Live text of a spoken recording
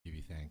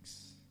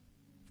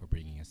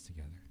us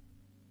together.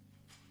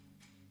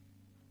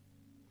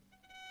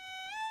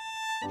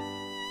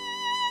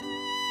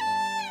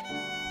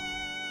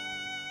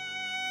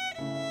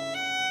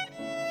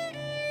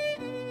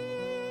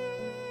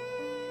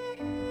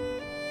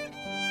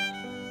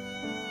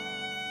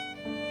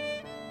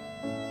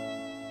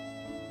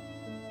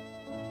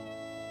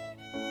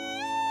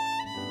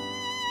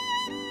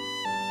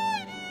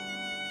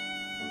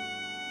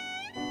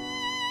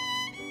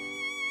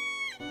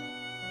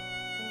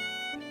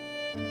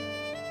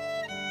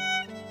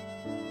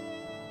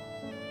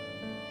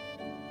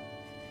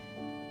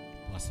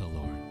 Bless the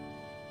Lord.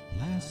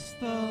 Bless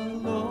the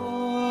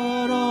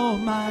Lord, oh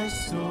my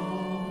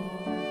soul,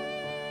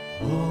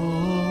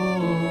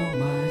 oh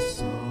my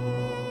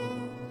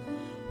soul.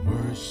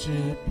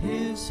 Worship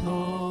His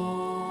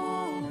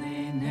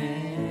holy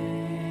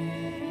name.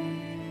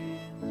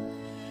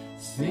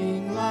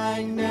 Sing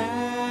like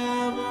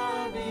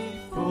never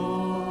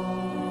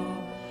before,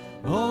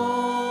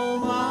 oh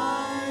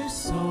my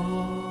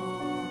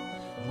soul.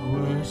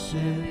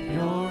 Worship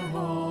Your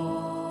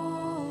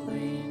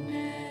holy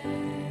name.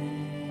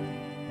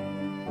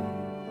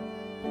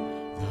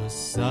 The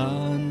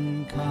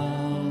sun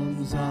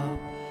comes up,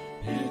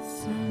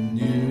 it's a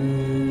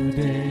new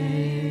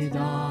day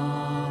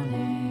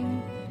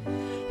dawning.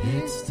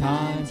 It's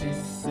time to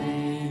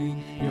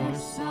sing Your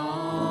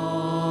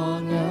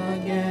song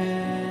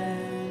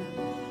again.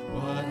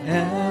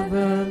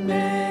 Whatever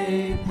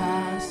may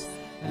pass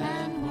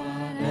and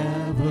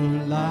whatever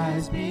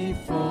lies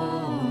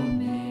before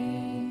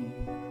me,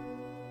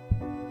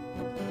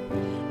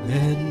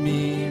 let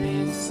me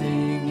be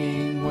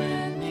singing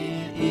when the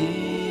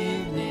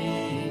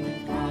evening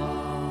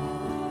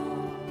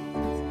comes.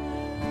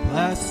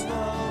 Bless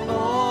the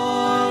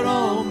Lord,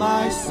 oh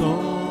my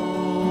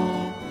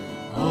soul,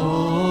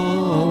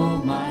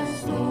 oh my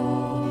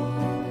soul.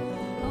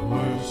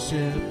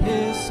 Worship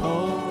His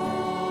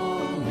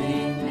holy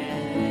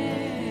name.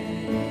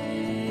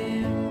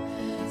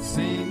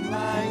 Sing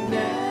like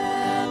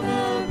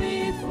never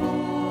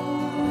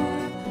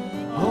before,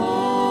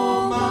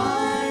 oh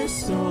my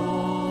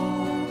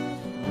soul.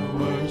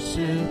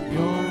 Worship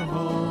Your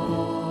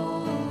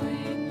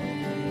holy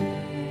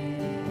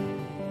name.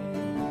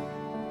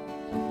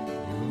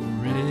 You're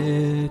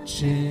rich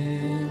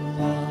in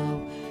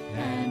love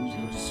and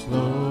You're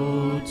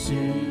slow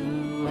to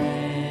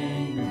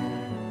anger.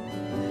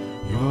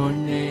 Your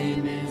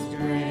name is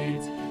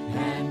great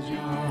and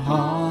Your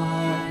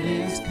heart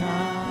is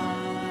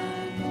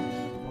kind.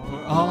 For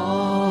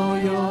all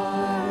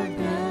Your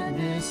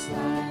goodness I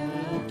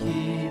will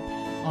keep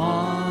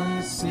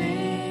on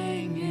singing.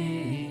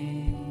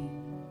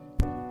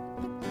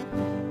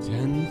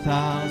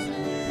 10,000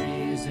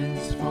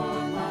 reasons for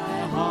my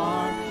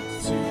heart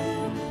to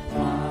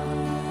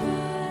find.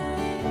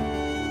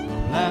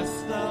 Bless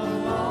the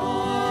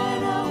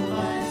Lord, oh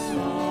my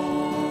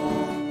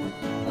soul,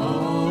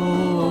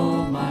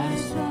 oh my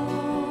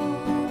soul.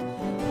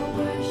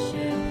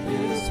 Worship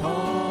His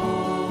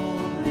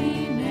holy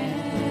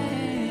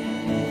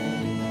name.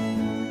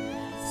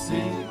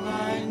 Sing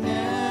like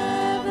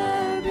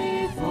never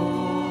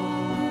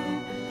before,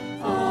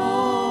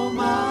 oh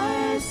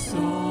my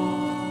soul.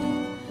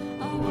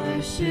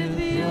 Worship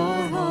Your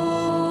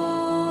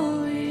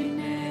holy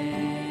name.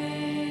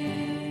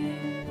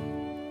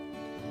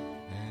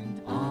 And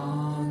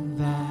on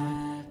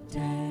that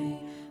day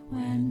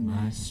when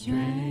my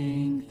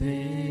strength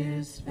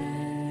is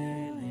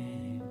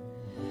failing,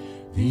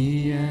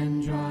 the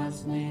end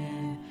draws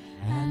near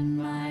and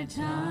my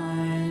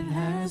time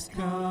has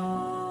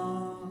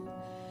come,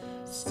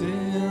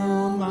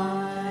 still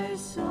my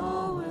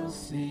soul will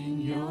sing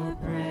Your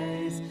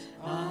praise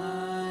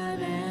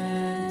unending.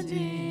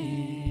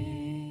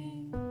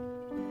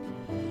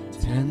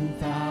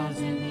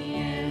 10,000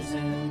 years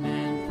and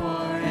then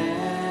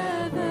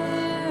forevermore.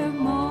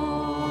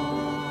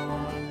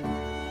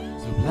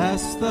 So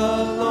bless the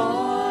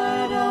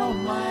Lord, oh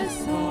my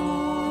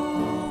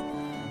soul,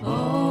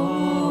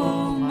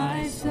 oh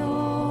my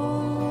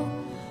soul.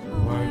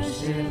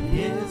 Worship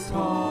His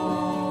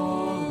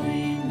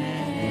holy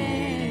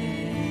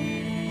name.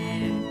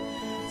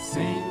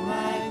 Sing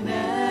like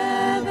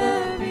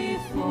never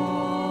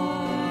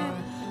before,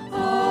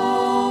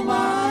 oh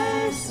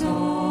my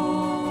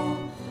soul.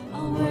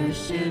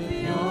 Worship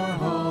Your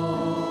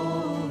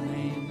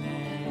holy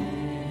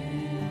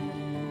name.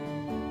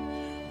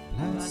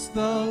 Bless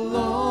the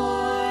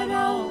Lord,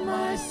 oh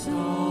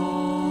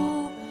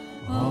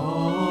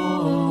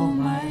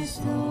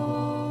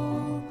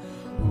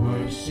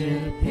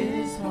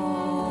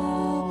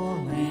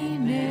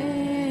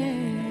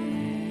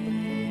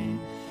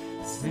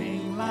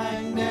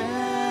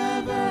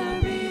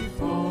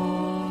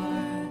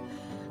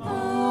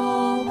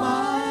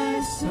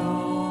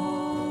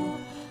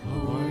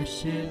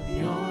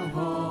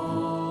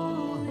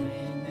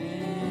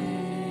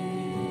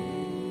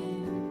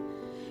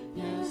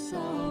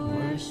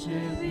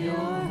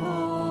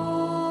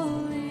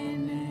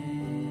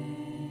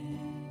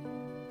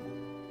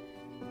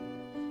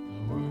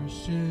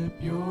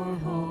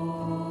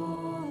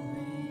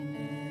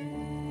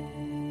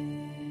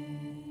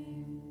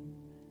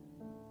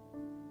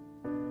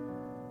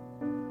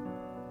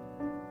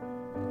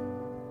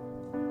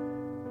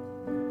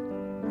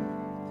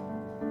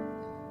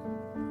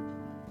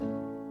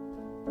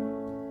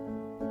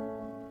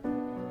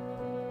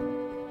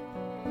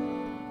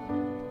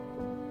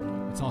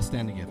Let's all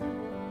stand together.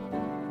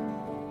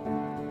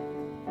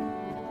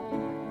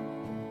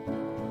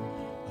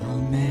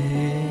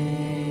 Amazing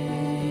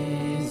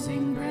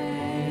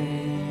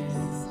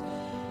grace,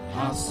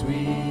 how sweet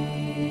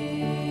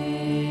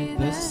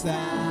the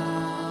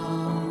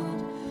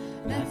sound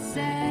that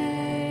saved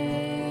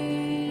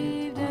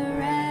a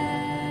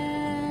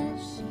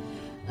wretch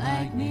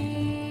like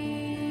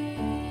me.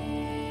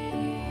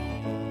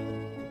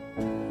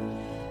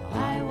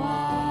 I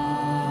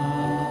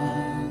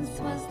once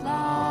was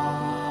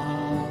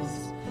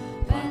lost,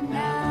 but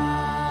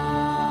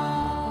now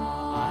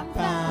I'm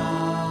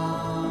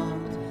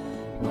found.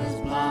 Was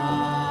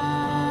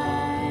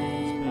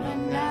blind, but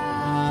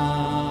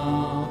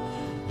now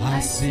I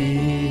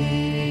see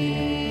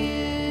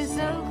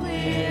so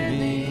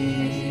clearly.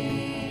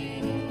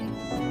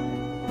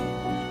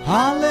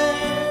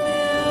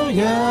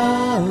 Hallelujah,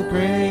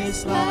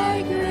 grace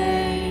like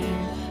rain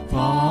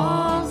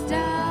falls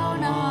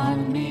down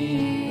on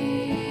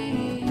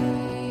me.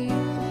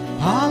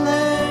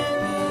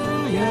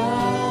 Hallelujah,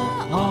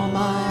 all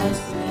my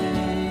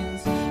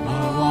sins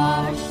are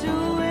washed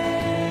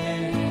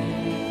away.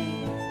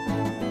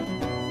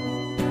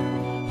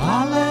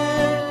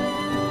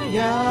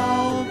 Hallelujah,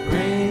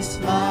 grace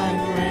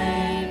like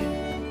rain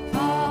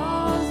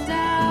falls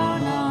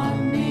down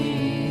on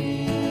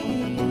me.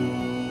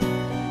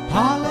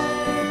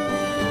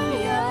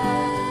 Hallelujah,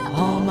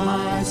 all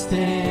my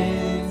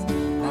stains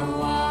are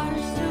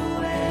washed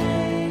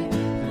away,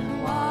 they're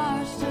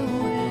washed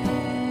away.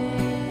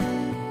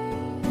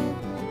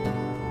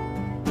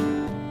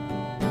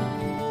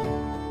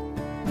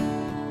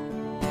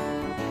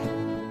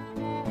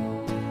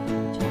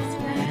 Just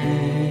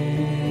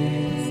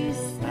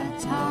grace that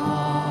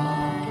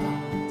taught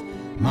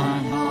my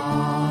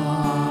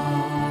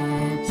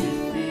heart to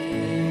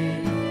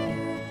fear,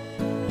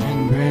 and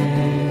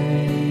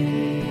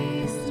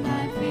grace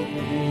my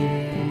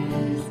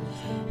fears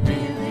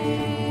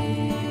released.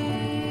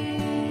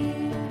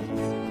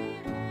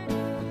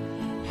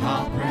 How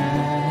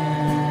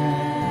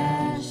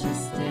precious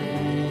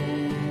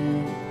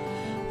still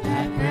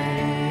that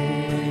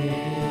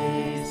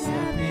grace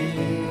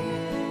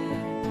appeared,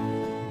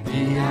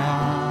 the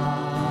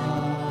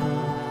hour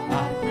I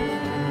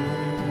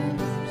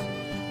first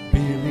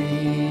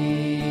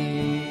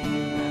believed,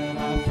 I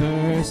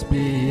first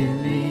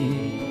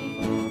believed.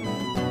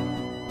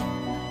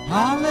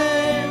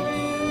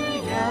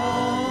 Hallelujah,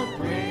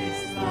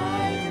 grace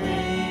like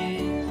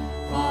rain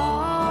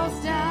falls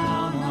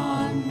down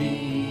on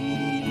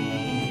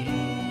me.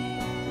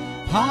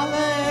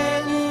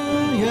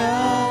 Hallelujah,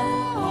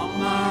 all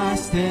my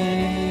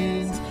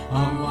stains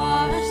are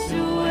washed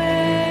away.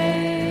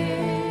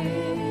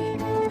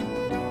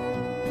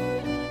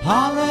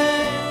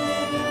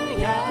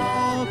 Hallelujah,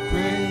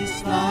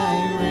 grace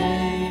like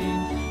rain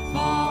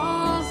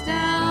falls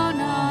down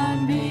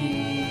on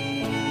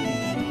me.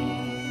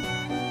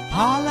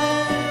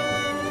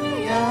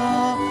 Hallelujah,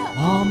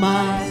 all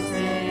my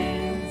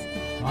sins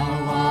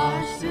are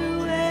washed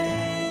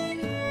away,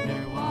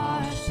 they're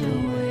washed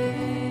away.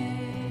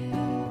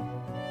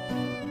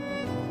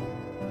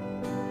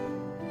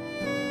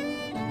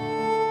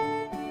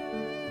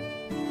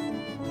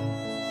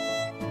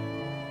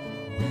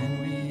 When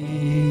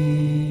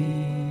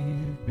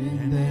we've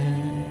been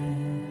there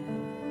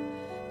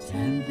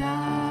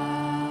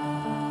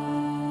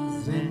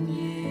 10,000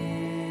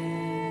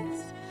 years,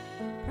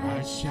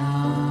 bright shining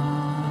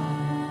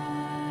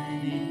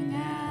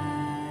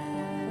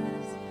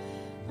as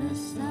the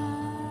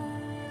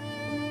sun,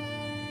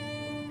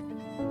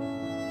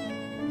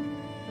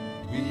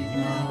 we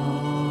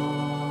know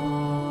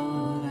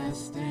that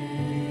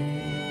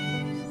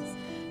stays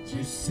to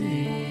sing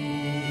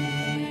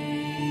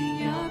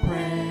your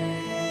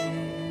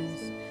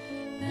praise.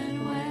 Then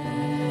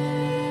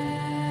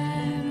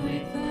when we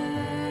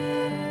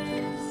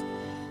first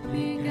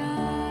begun,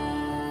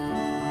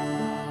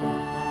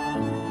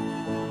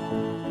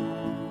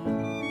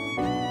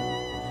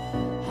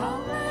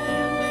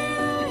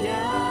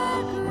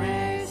 hallelujah,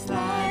 grace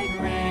like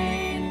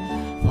rain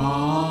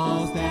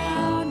falls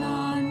down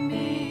on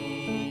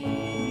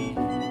me.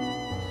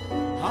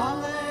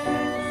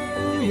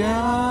 Hallelujah,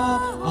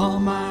 all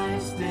my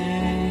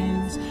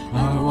stains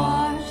are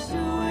washed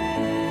away.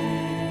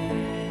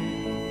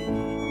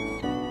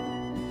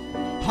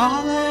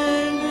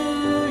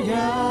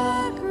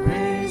 Hallelujah,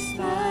 grace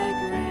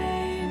like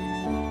rain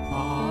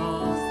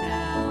falls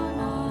down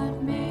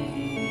on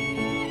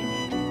me.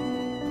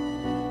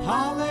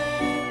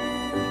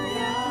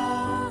 Hallelujah,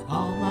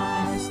 all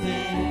my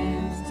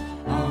stains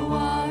are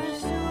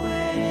washed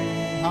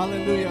away.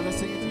 Hallelujah, let's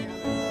sing it together.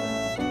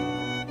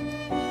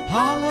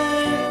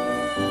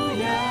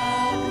 Hallelujah,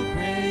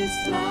 grace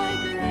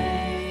like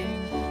rain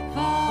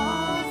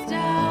falls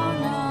down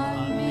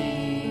on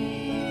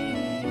me.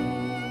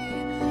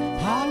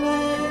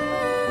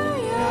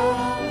 Hallelujah,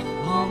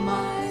 all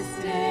my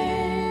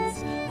stains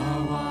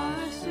are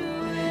washed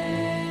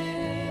away.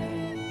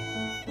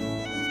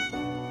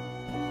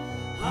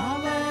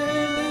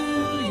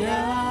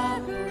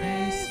 Hallelujah,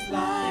 grace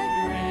like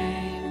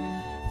rain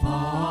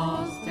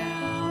falls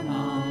down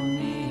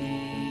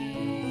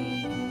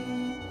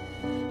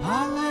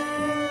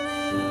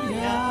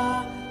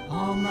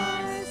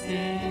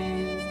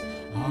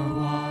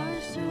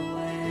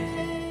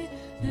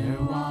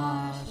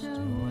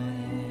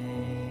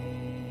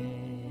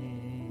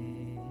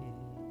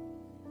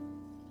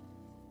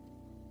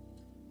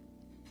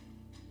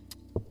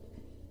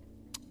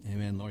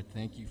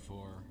thank you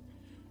for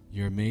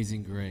your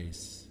amazing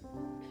grace.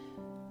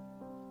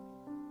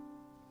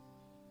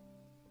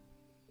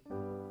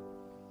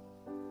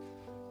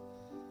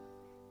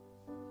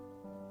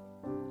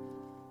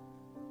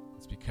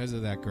 It's because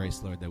of that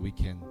grace, Lord, that we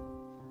can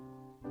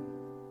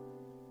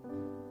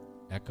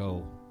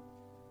echo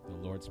the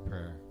Lord's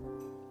Prayer.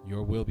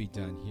 Your will be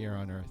done here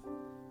on earth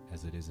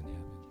as it is in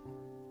heaven.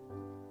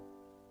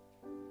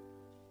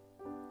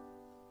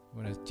 I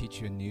want to teach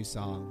you a new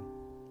song.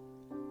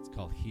 It's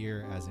called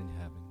Here as in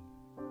Heaven.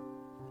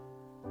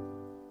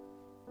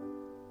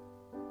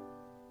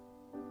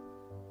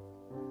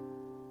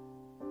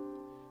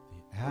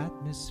 The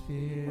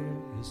atmosphere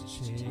is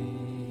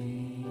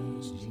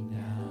changing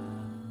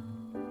now.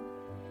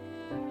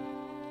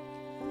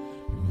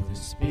 For the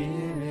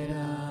Spirit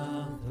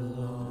of the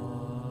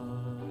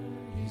Lord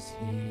is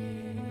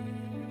here.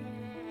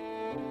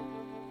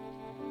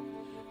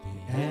 The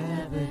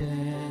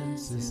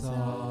evidence is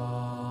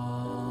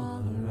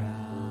all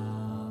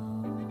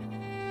around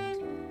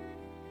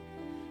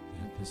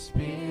that the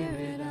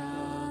Spirit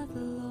of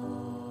the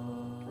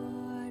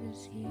Lord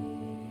is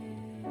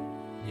here.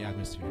 The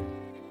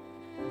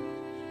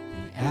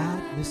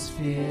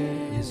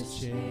atmosphere is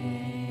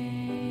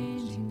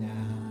changing now.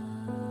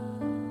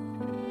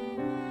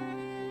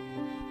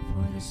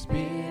 For the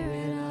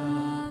Spirit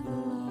of the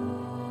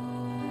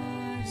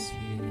Lord is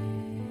here.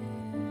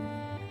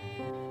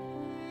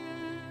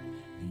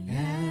 The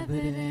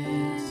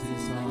evidence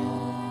is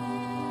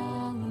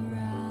all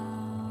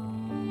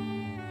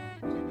around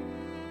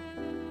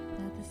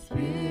that the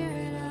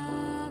Spirit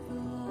of the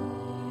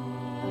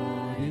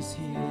Lord is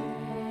here.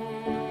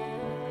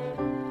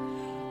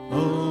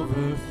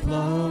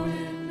 Overflow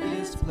in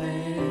this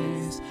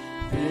place.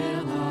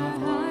 Fill our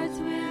hearts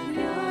with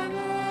your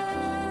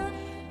love.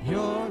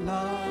 Your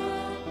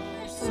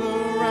love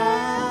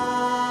surrounds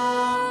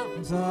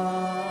us.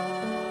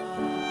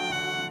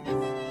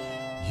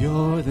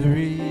 You're the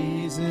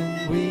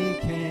reason we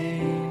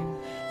came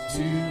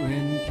to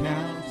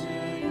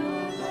encounter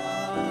your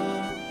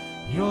love.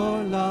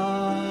 Your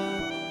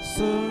love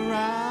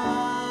surrounds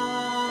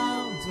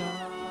us.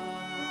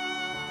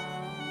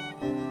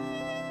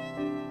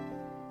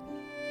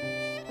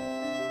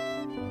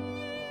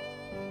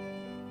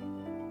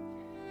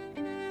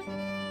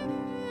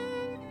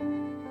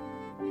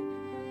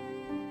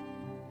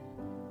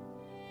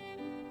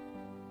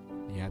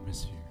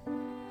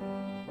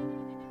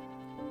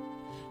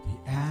 The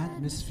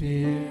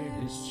atmosphere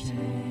is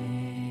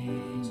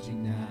changing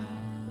now.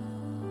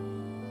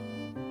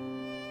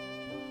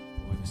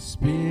 For the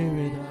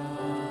Spirit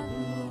of the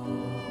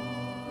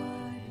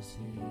Lord is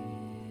here.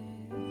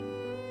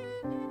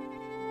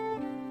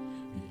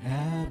 The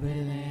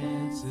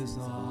evidence is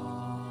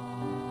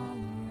all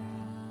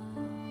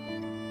around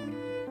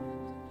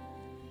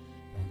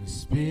that the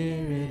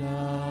Spirit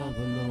of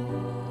the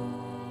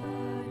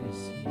Lord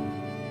is here.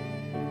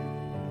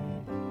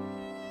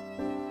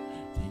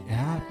 The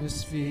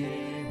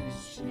atmosphere is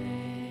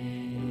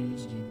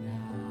changing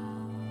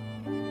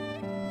now.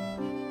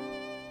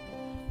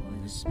 For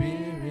the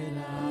Spirit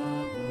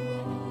of the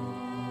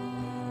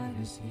Lord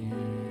is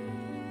here.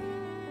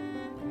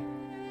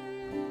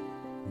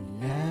 The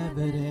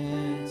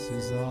evidence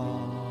is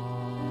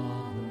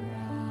all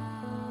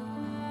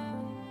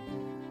around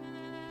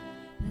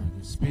that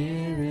the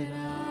Spirit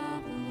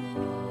of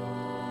the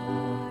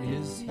Lord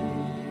is here.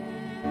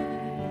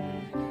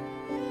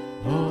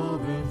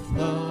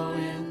 Overflow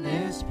in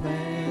this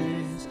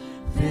place.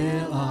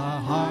 Fill our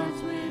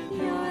hearts with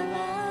your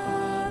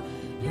love.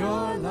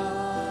 Your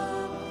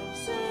love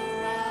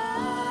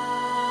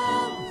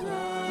surrounds us.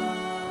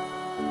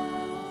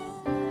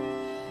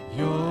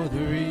 You're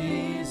the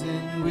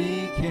reason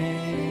we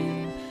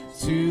came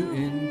to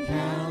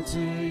encounter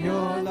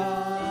your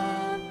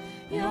love.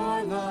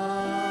 Your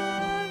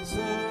love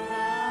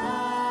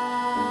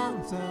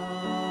surrounds us.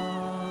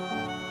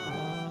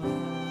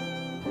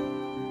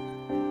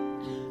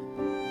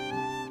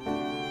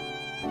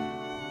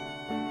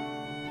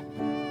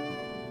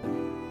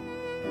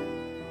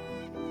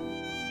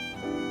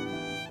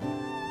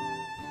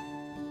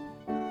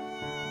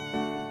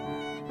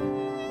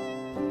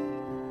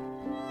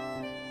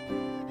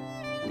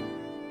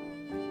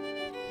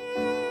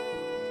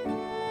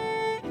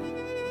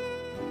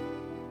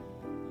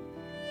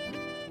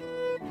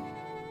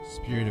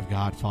 Spirit of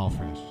God, fall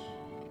fresh.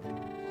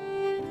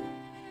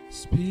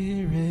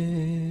 Spirit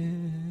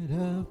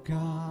of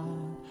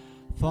God,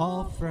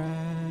 fall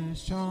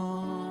fresh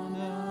on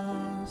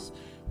us.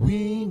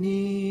 We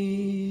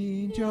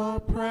need your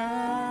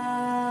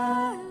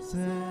presence.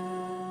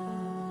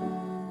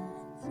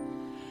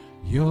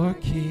 Your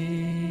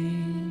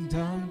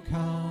kingdom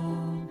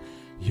come,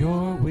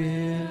 your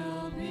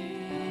will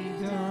be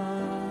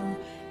done,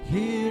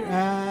 here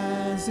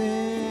as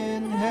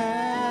in heaven.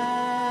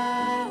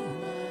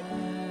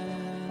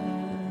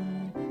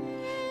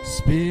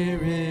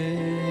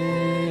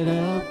 Spirit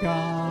of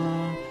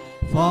God,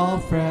 fall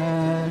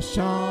fresh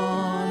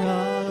on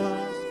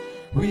us.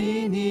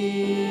 We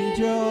need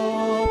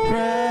your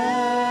presence.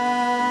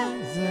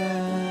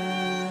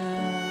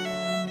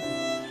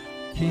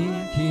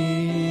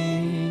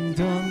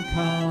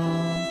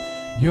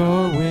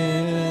 Your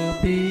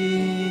will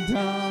be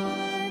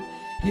done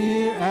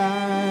here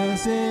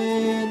as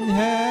in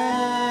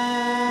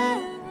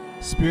heaven.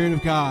 Spirit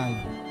of God.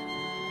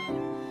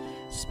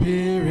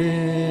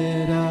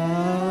 Spirit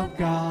of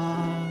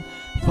God,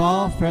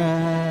 fall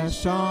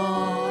fresh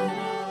on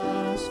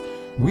us.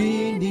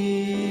 We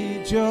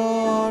need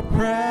your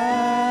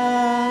presence.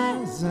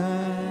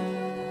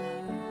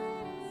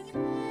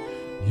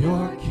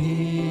 Your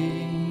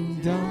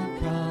kingdom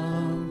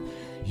come,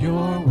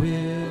 your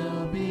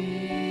will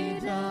be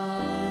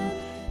done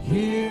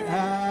here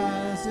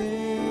as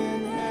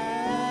in heaven.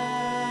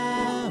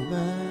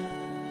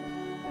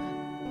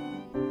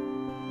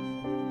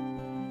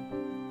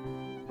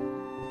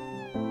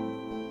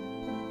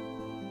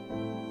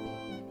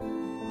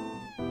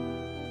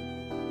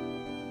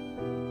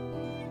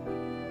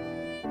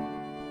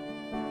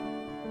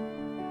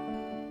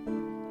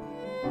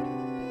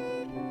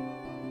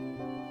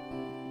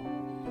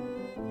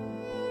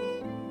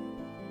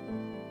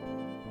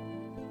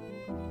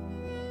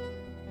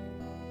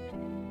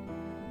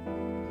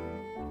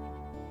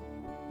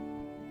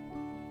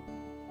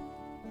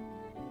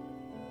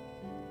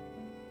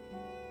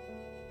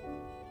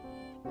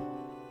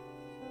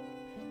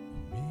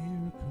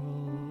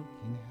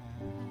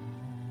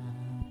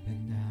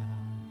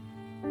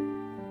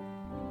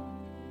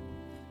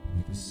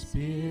 The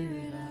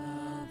Spirit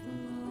of the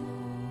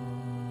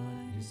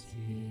Lord is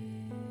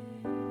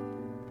here.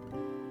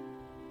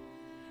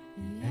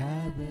 The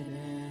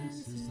evidence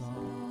is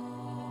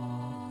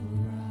all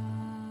around.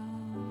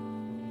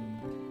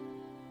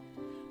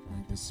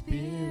 Like the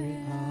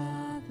Spirit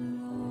of the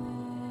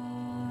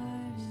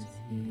Lord is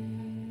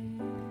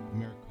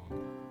here.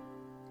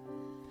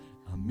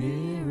 A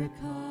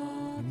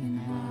miracle can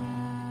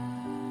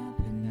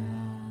happen now.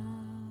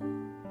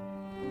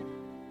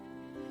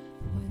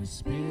 For the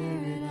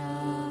Spirit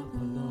of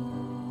the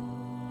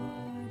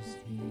Lord is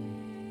here.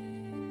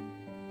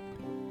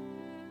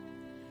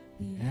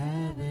 The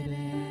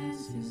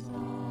evidence is all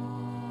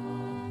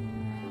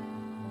around.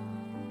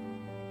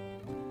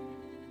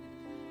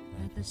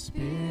 That the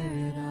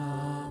Spirit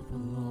of the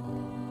Lord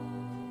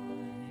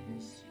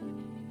is here.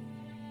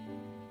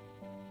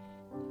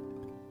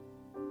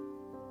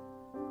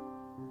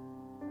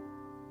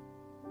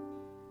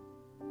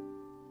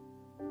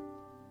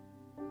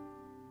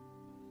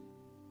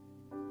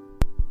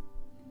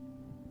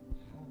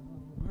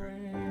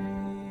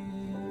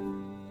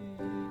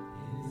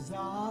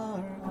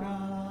 Our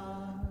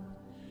God,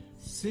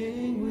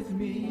 sing with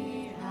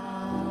me,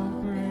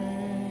 how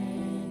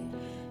great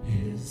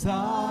is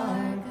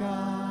our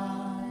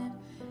God,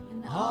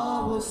 and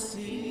all will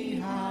see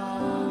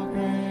how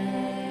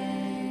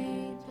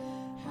great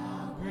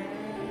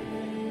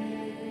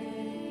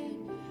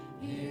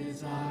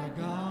is our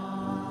God.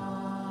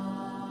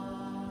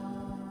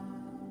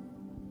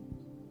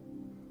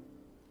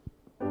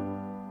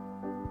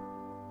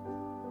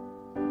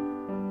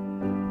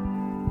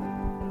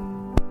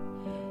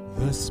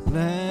 The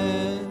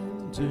splendor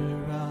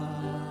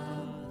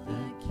of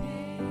the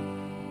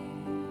King,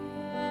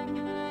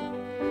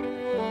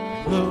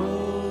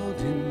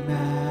 clothed in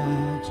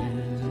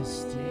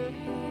majesty,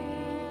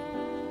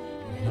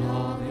 and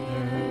all the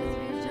earth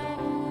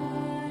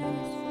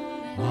rejoice,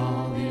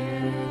 all the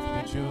earth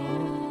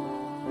rejoice.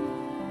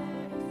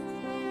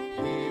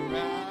 He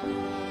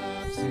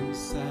wraps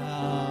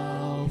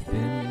himself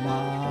in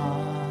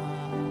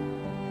light,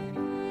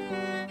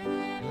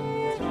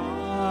 and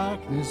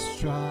darkness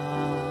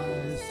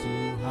tries to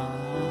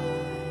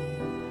hide,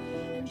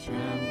 and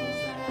trembles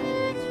at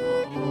his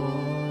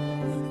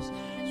voice,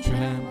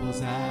 trembles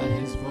at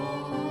his voice.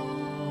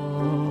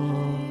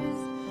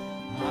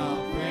 How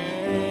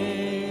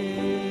great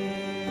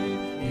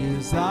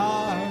is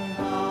our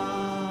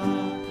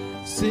God,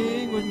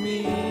 sing with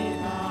me,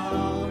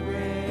 how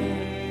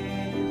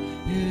great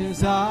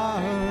is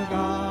our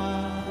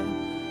God,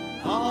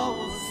 all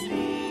will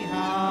see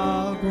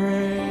how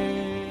great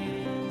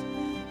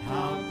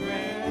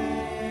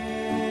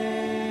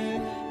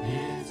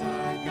is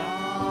our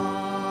God.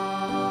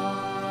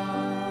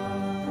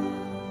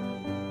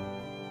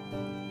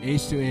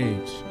 Age to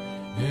age,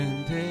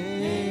 and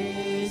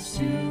age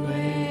to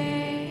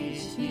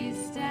age he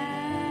stands,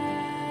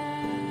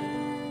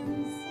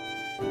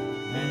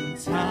 and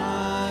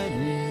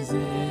time is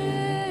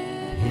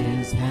in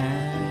his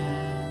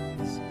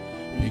hands,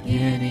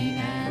 beginning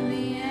and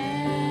the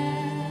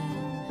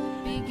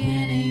end,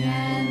 beginning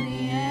and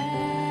the end.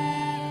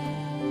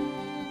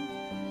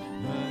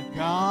 The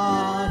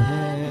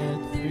Godhead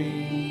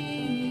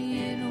three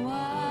in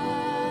one,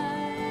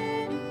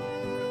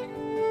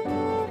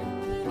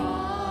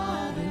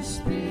 Father,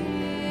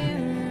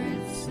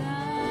 Spirit,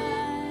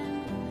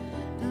 Son,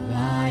 the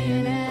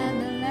Lion and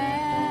the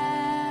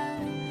Lamb,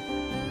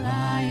 the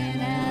Lion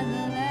and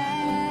the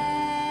Lamb.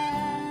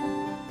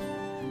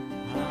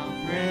 How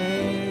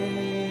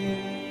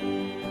great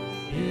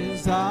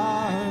is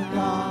our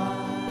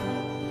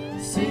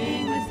God,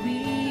 sing with me,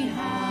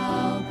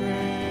 how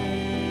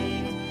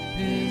great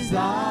is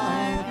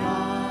our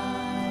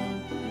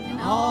God, and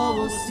all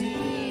will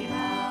see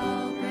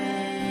how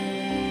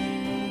great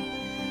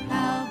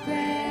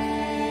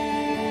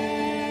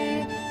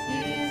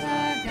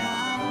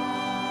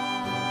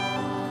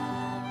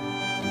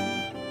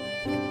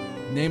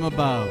name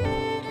above.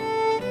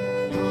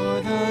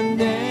 You're the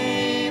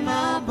name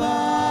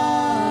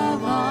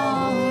above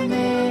all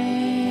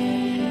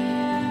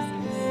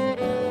names.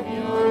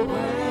 You're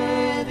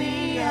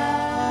worthy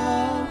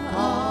of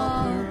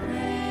all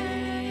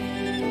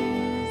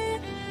praise.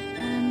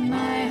 And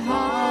my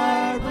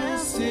heart will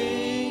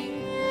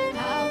sing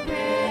how great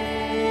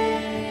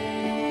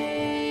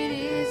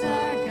is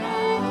our God.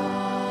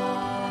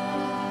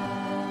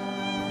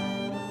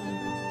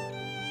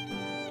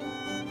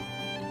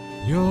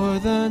 You're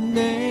the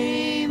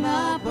name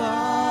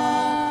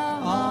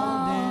above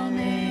all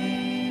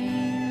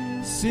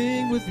names.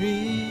 Sing with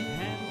me.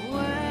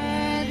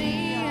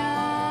 Worthy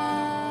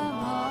of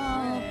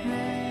all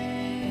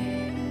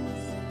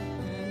praise.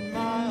 And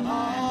my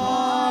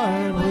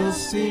heart will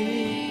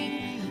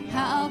sing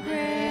how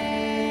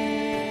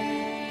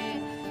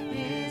great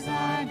is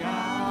our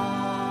God.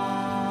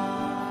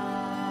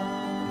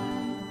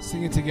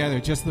 Sing it together,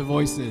 just the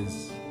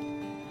voices.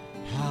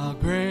 How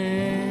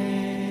great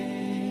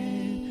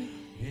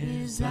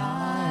is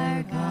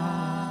our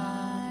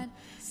God.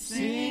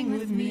 Sing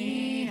with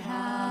me,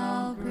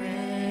 how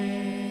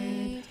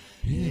great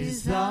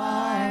is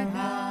our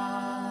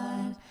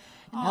God.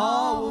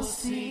 All will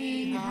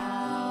sing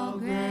how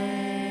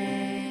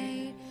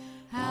great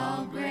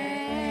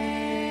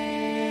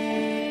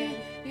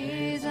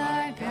is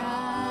our God.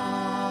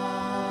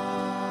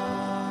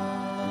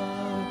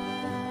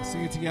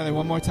 Sing it together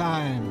one more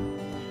time.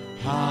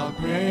 How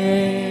great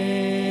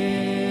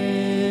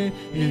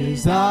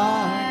is our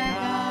God.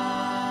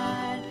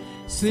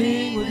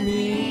 Sing with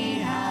me,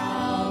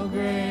 how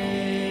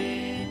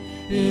great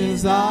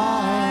is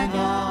our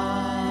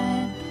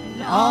God.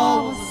 And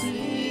all will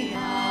see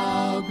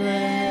how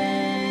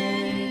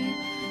great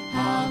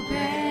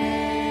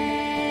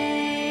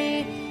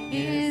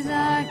is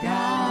our God.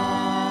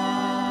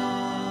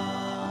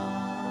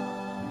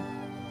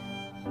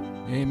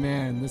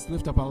 Amen. Let's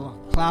lift up a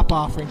clap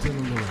offering to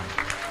the Lord.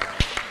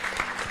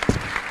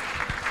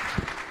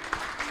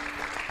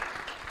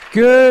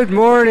 Good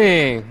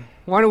morning.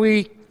 Why don't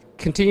we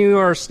continue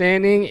our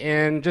standing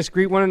and just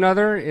greet one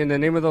another in the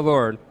name of the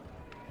Lord.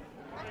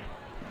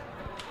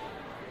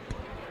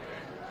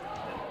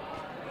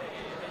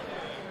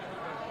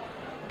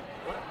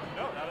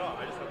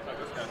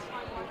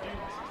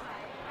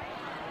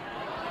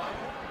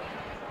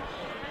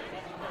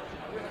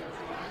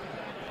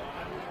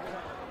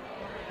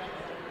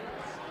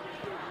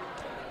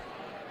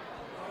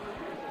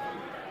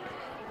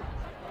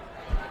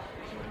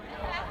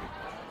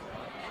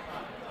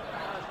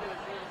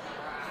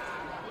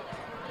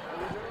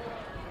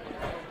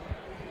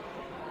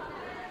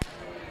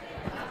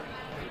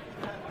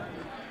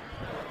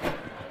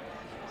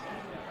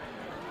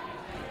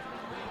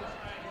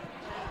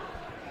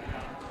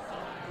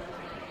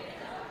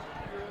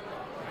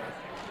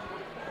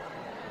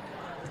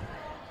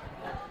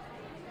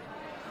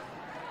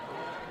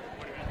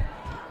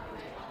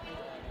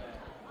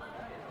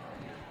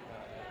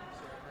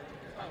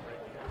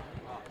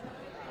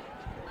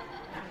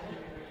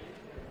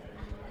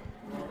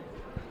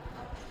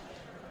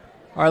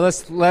 All right,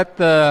 let's let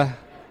the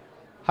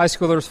high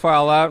schoolers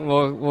file out, and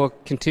we'll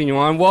continue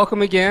on.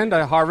 Welcome again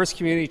to Harvest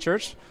Community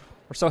Church.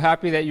 We're so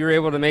happy that you're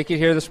able to make it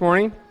here this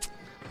morning.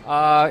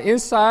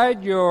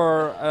 Inside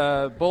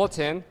your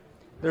bulletin,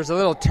 there's a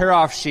little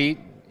tear-off sheet.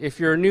 If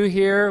you're new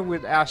here,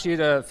 we'd ask you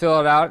to fill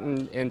it out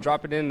and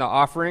drop it in the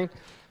offering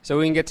so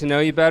we can get to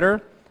know you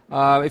better.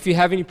 If you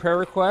have any prayer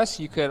requests,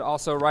 you could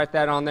also write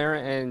that on there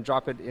and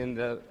drop it in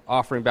the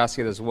offering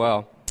basket as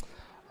well.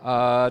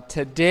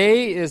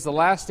 Today is the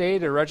last day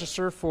to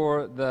register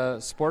for the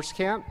sports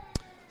camp.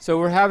 So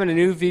we're having a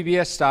new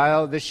VBS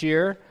style this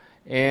year,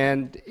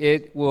 and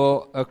it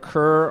will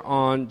occur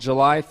on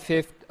July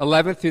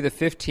 11th through the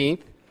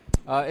 15th.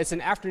 It's an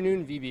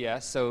afternoon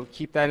VBS, so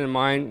keep that in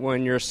mind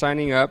when you're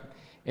signing up.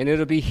 And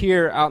it'll be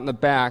here out in the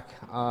back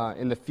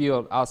in the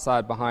field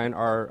outside behind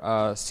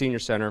our senior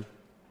center.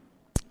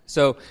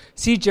 So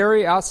see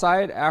Jerry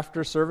outside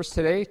after service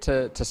today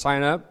to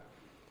sign up.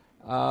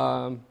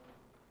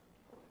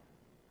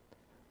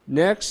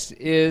 Next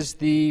is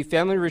the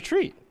family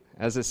retreat,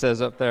 as it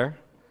says up there.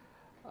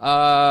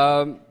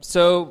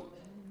 So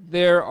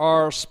there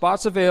are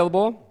spots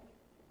available,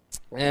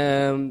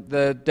 and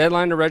the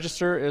deadline to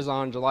register is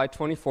on July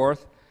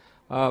 24th.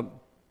 August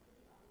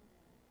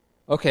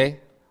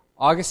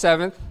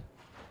 7th.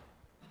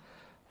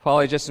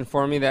 Polly just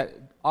informed me that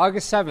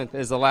August 7th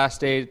is the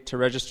last day to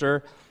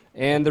register,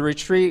 and the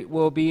retreat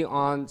will be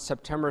on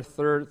September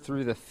 3rd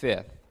through the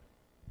 5th.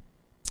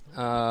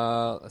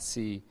 Let's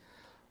see.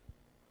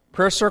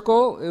 Prayer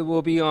Circle, it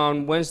will be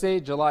on Wednesday,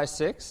 July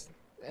 6th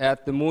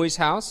at the Moyes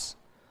House.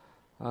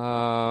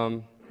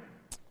 The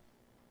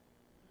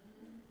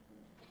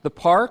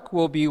park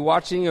will be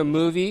watching a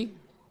movie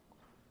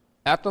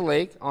at the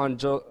lake on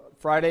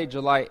Friday,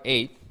 July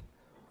 8th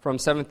from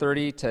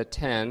 7:30 to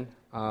 10.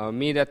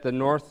 Meet at the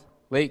North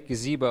Lake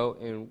Gazebo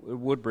in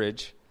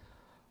Woodbridge.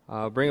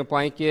 Bring a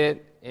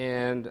blanket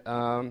and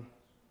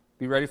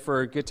be ready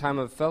for a good time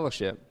of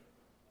fellowship.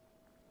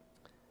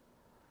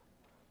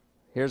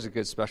 Here's a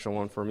good special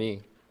one for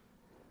me.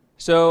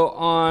 So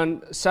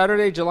on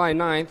Saturday, July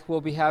 9th, we'll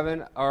be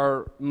having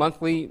our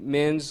monthly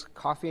men's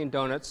coffee and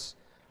donuts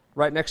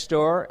right next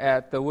door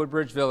at the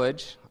Woodbridge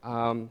Village.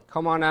 Come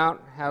on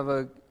out,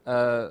 have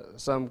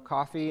some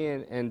coffee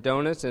and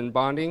donuts and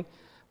bonding.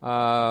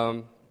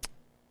 It'll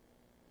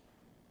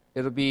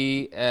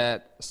be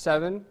at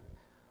 7.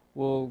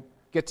 We'll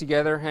get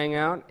together, hang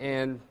out,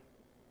 and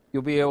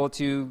you'll be able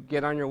to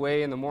get on your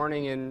way in the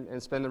morning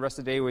and spend the rest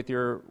of the day with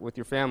your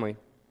family.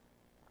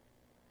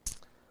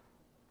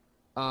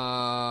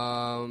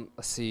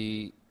 Let's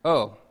see.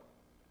 Oh,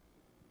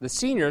 the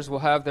seniors will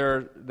have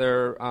their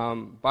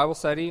Bible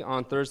study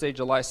on Thursday,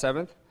 July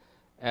 7th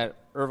at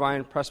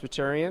Irvine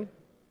Presbyterian.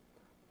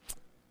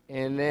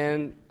 And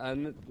then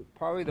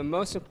probably the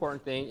most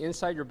important thing,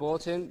 inside your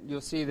bulletin,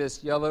 you'll see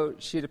this yellow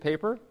sheet of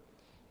paper.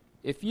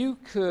 If you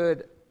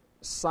could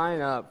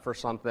sign up for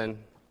something,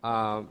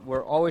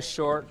 we're always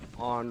short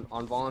on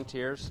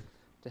volunteers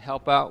to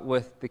help out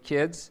with the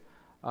kids.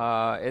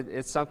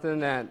 It's something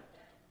that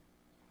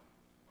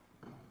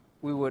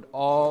we would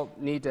all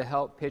need to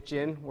help pitch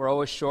in. We're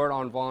always short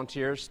on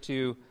volunteers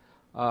to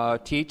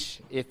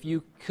teach. If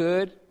you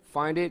could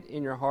find it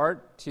in your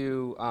heart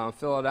to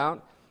fill it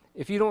out.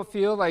 If you don't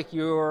feel like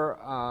you're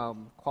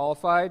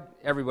qualified,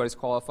 everybody's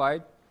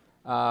qualified.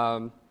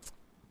 I've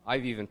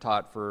even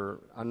taught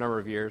for a number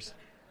of years.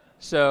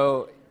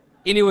 So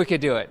anyone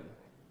could do it.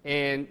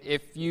 And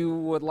if you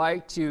would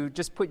like to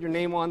just put your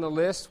name on the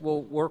list,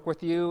 we'll work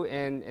with you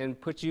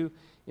and put you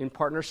in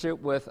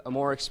partnership with a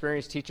more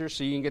experienced teacher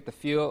so you can get the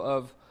feel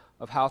of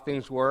how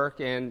things work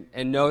and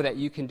know that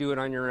you can do it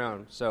on your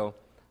own. So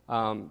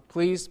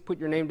please put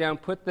your name down.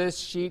 Put this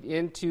sheet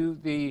into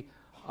the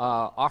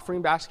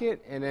offering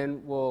basket, and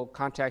then we'll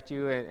contact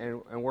you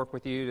and work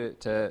with you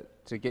to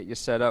get you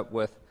set up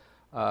with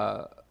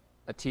a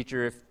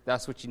teacher if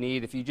that's what you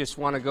need. If you just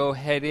want to go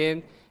head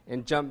in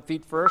and jump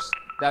feet first,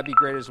 that'd be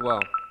great as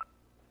well.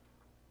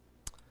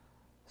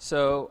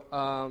 So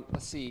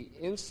let's see.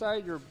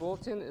 Inside your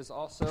bulletin is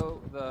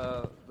also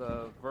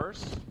the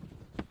verse.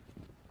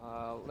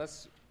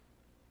 Let's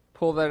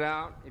pull that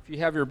out. If you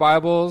have your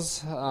Bibles,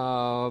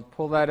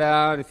 pull that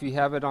out. If you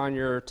have it on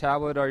your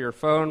tablet or your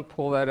phone,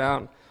 pull that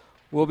out.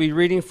 We'll be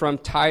reading from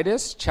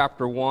Titus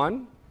chapter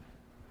 1.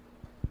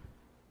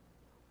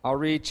 I'll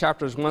read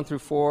chapters 1 through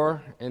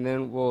 4, and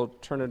then we'll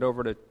turn it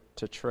over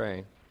to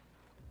Trey.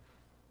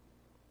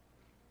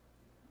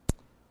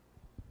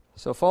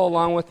 So follow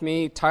along with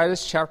me.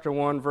 Titus chapter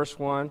 1, verse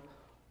 1.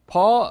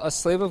 Paul, a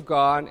slave of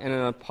God and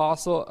an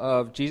apostle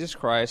of Jesus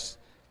Christ,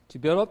 to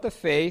build up the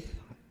faith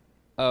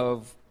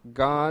of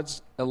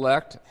God's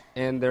elect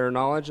and their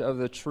knowledge of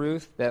the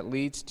truth that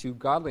leads to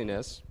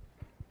godliness,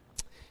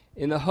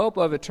 in the hope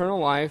of eternal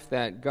life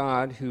that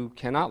God, who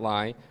cannot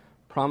lie,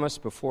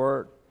 promised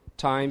before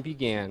time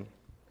began.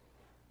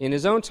 In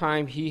his own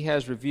time he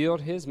has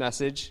revealed his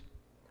message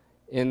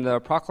in the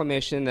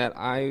proclamation that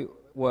I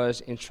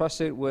was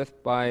entrusted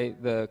with by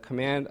the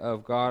command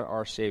of God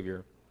our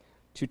Savior.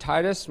 To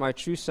Titus, my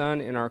true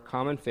son in our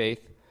common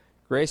faith,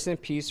 grace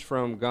and peace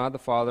from God the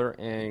Father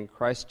and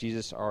Christ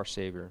Jesus our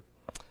Savior.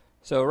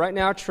 So right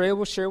now, Trey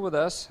will share with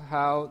us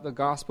how the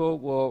gospel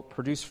will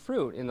produce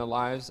fruit in the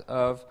lives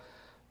of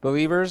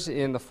believers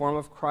in the form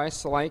of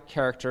Christ-like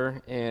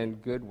character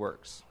and good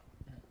works.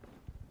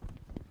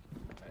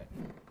 Right.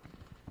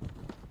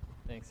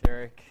 Thanks,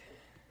 Eric.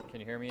 Can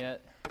you hear me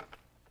yet?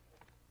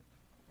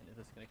 Is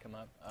this going to come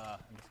up?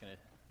 I'm just going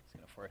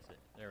to force it.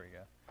 There we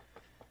go.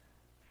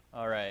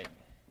 All right.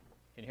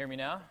 Can you hear me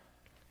now?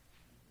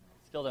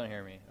 Still don't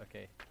hear me.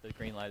 Okay. The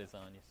green light is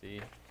on, you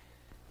see.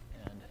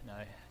 And now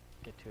I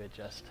get to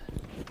adjust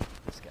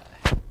this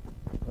guy.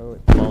 Oh,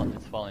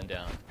 it's falling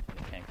down.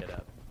 I can't get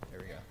up. There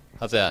we go.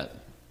 How's that?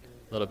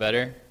 A little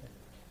better? Do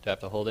I have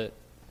to hold it?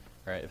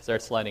 All right. If it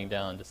starts sliding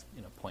down, just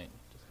point.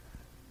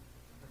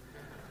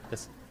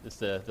 This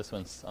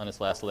one's on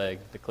its last leg.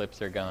 The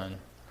clips are gone.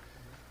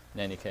 In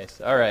any case.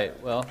 All right,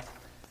 well,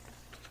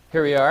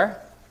 here we are.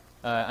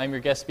 I'm your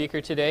guest speaker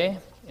today,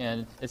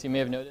 and as you may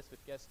have noticed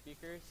with guest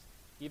speakers,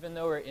 even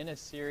though we're in a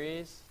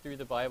series through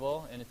the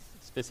Bible, and it's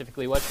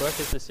specifically what book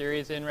is the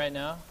series in right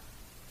now?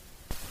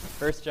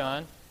 1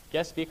 John.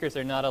 Guest speakers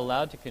are not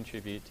allowed to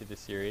contribute to the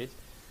series,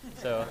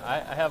 so I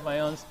have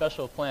my own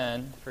special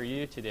plan for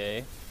you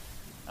today.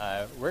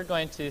 We're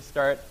going to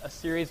start a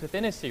series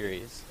within a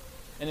series,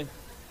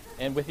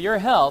 and with your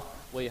help,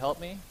 will you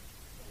help me?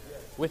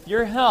 With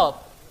your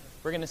help,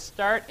 we're going to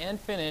start and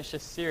finish a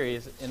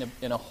series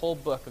in a whole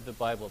book of the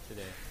Bible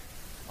today.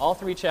 All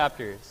 3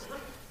 chapters.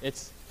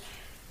 It's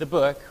the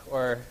book,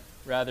 or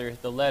rather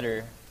the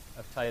letter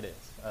of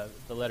Titus,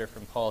 the letter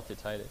from Paul to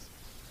Titus.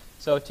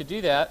 So to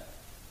do that,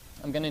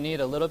 I'm going to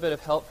need a little bit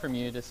of help from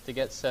you just to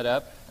get set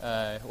up.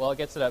 I'll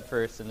get set up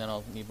first, and then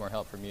I'll need more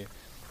help from you.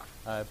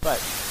 But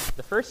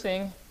the first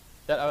thing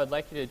that I would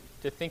like you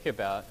to think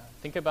about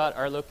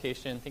our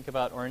location, think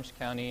about Orange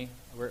County.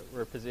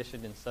 We're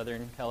positioned in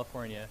Southern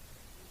California.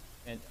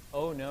 And,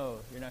 oh no,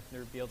 you're not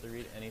going to be able to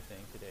read anything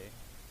today.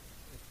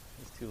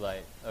 It's too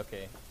light.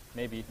 Okay,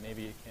 maybe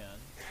you can.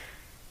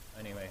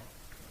 Anyway,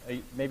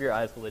 Maybe your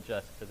eyes will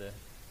adjust to the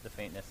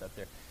faintness up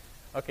there.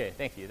 Okay,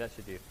 thank you. That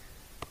should do.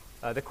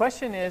 The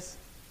question is,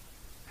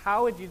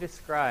 how would you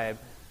describe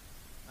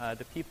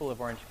the people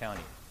of Orange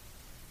County?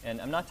 And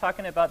I'm not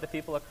talking about the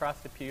people across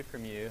the pew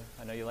from you.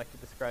 I know you like to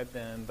describe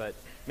them, but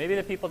maybe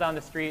the people down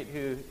the street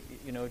who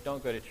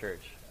don't go to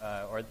church,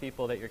 or the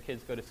people that your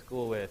kids go to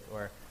school with,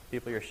 or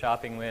people you're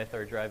shopping with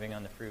or driving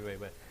on the freeway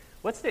with.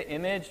 What's the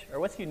image, or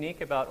what's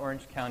unique about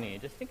Orange County?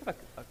 Just think of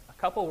a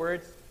couple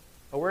words,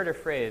 a word or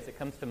phrase that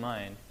comes to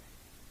mind.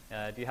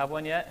 Do you have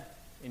one yet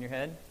in your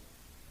head?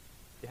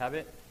 Do you have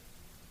it?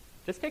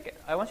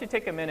 I want you to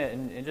take a minute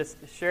and just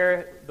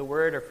share the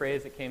word or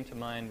phrase that came to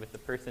mind with the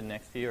person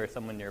next to you or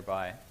someone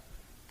nearby.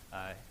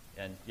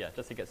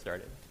 Just to get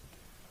started.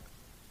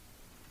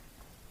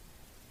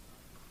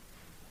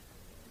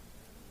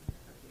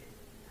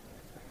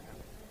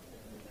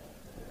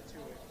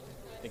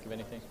 Think of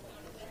anything?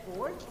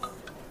 Bored?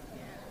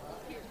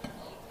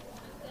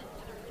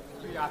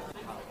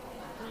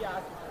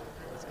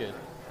 That's good.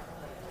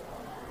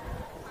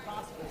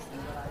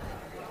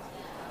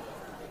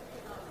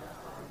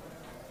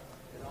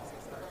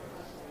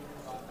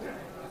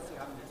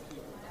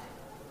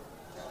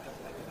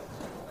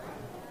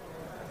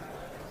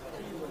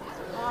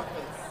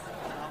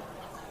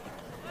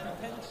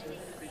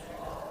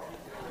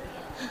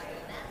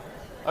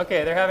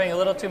 Okay, they're having a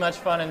little too much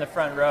fun in the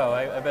front row.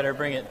 I better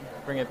bring it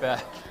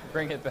back.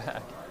 Bring it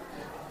back.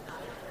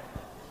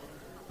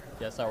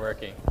 Yeah, it's not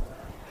working.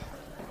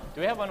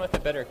 Do we have one with a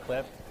better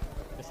clip?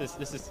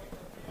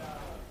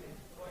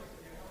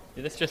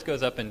 This just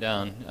goes up and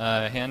down.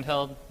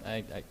 Handheld,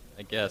 I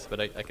guess, but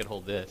I could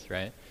hold this,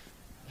 right?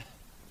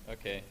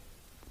 Okay.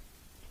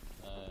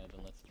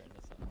 Then let's turn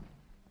this on.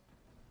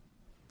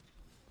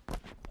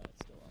 It's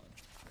still on.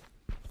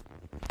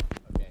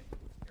 Okay,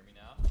 hear me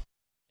now?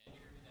 Can you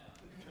hear me now?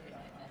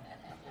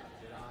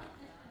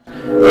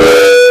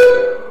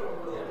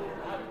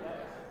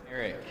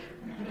 Eric.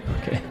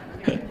 Okay.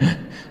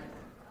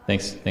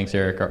 Thanks,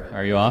 Eric.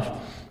 Are you off?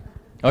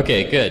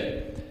 Okay,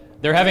 good.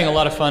 They're having a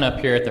lot of fun up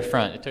here at the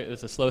front. It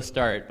was a slow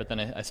start, but then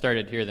I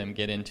started to hear them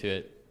get into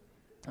it.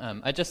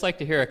 I'd just like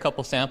to hear a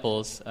couple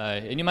samples,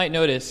 and you might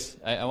notice,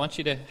 I want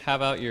you to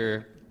have out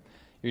your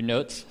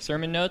notes,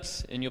 sermon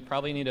notes, and you'll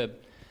probably need a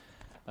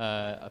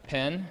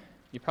pen.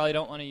 You probably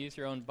don't want to use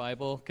your own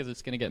Bible because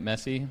it's going to get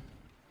messy.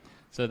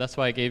 So that's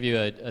why I gave you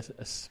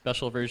a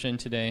special version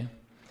today.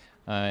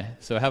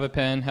 So have a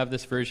pen, have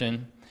this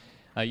version.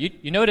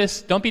 You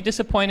notice, don't be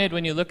disappointed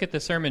when you look at the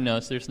sermon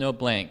notes, there's no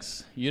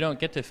blanks. You don't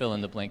get to fill in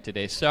the blank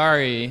today.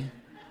 Sorry.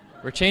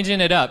 We're changing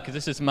it up because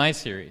this is my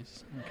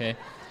series, okay?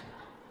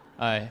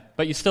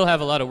 But you still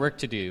have a lot of work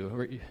to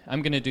do.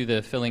 I'm going to do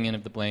the filling in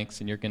of the blanks,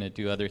 and you're going to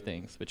do other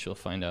things, which you'll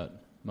find out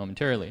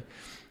momentarily.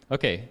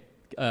 Okay,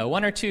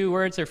 one or two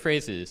words or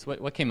phrases.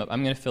 What came up?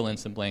 I'm going to fill in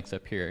some blanks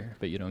up here,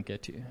 but you don't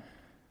get to.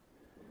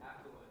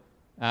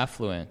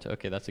 Affluent.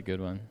 Okay, that's a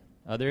good one.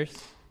 Others?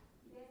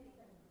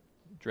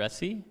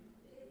 Dressy?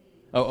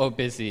 Oh,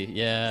 busy,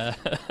 yeah.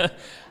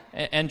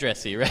 and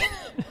dressy, right?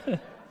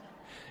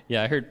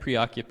 Yeah, I heard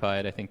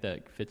preoccupied. I think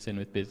that fits in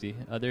with busy.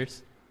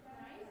 Others?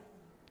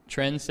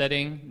 Trend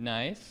setting,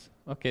 nice.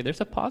 Okay, there's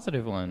a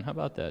positive one. How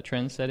about that?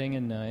 Trend setting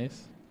and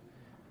nice.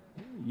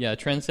 Yeah,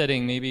 trend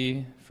setting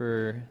maybe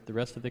for the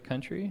rest of the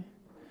country.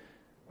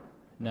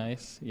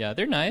 Nice. Yeah,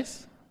 they're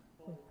nice.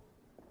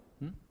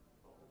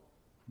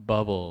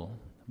 Bubble.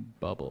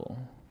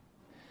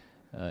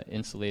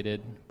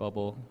 Insulated,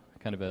 bubble,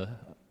 kind of a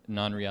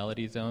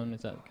non-reality zone.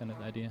 Is that kind of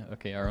the idea?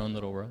 Okay, our own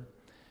little world.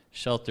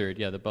 Sheltered.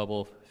 Yeah, the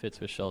bubble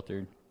fits with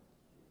sheltered.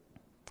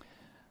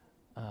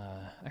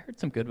 I heard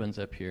some good ones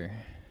up here.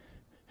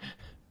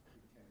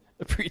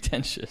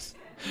 Pretentious.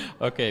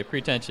 Okay,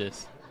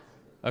 pretentious.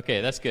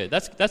 Okay, that's good.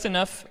 That's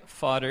enough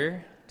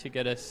fodder to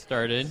get us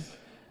started.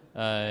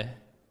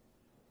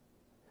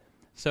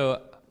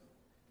 So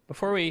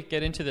before we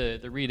get into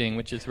the reading,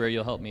 which is where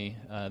you'll help me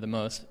the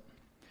most,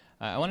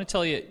 I want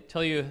to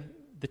tell you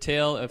the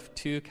tale of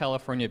two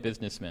California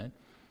businessmen.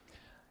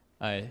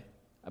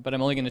 But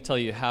I'm only going to tell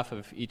you half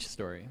of each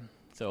story.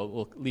 So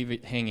we'll leave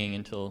it hanging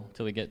until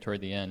we get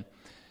toward the end.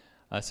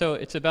 So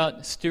it's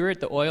about Stuart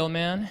the oil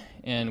man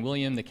and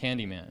William the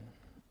candy man.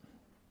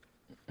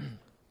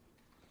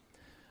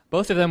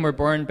 Both of them were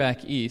born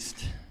back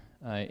east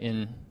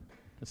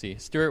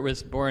Stuart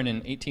was born in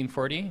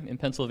 1840 in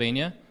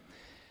Pennsylvania.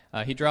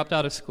 He dropped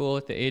out of school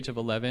at the age of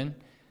 11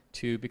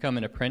 to become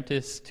an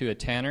apprentice to a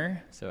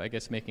tanner, so I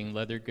guess making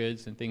leather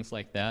goods and things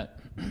like that.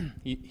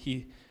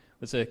 He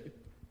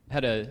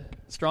had a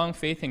strong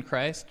faith in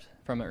Christ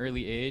from an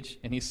early age,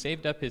 and he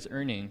saved up his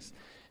earnings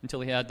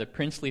until he had the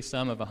princely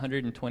sum of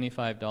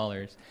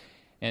 $125.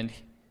 And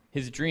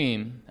his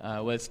dream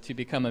was to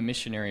become a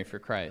missionary for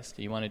Christ.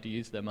 He wanted to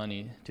use the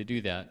money to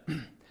do that.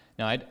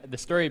 Now, the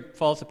story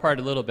falls apart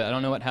a little bit. I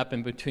don't know what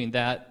happened between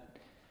that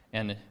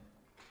and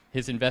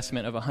his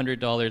investment of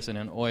 $100 in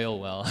an oil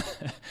well,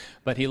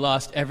 but he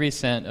lost every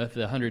cent of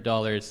the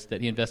 $100 that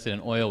he invested in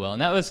an oil well,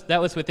 and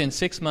that was within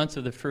 6 months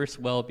of the first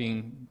well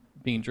being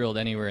drilled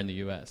anywhere in the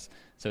U.S.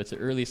 So it's the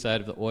early side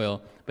of the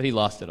oil, but he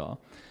lost it all.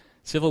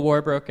 Civil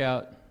War broke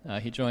out.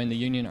 He joined the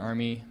Union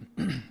Army.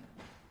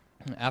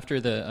 After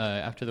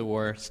the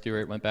war,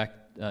 Stuart went back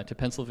to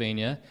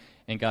Pennsylvania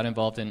and got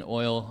involved in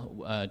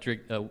oil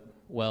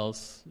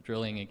wells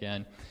drilling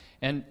again.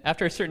 And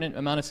after a certain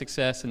amount of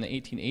success in the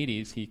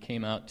 1880s, he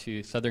came out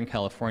to Southern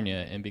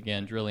California and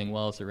began drilling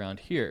wells around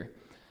here.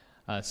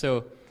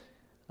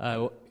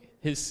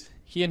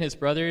 He and his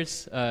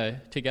brothers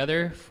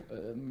together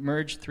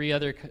merged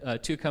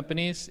two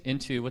companies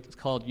into what's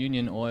called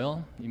Union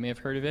Oil. You may have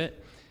heard of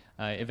it.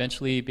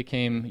 Eventually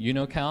became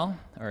Unocal,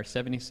 or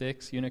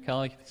 76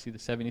 Unocal. You can see the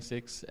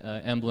 76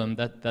 emblem.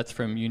 That's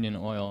from Union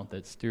Oil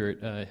that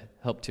Stuart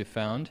helped to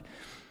found.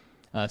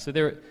 So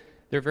they're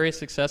very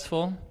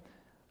successful.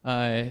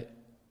 In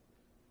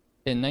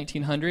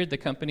 1900, the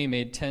company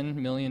made $10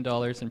 million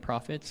in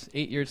profits.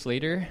 8 years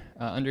later,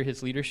 under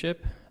his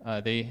leadership,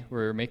 they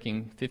were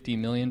making $50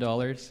 million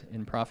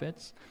in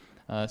profits.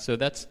 So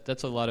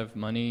that's a lot of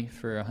money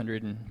for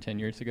 110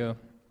 years ago.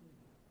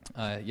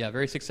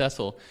 Very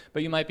successful.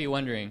 But you might be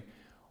wondering,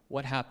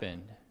 what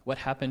happened? What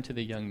happened to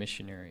the young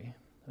missionary?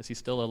 Was he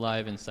still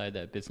alive inside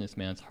that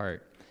businessman's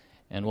heart?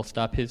 And we'll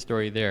stop his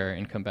story there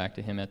and come back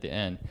to him at the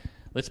end.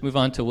 Let's move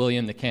on to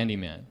William the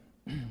Candyman.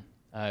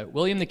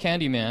 William the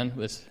Candyman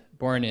was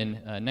born in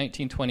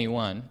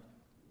 1921,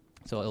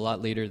 so a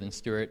lot later than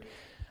Stuart.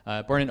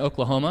 Born in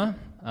Oklahoma,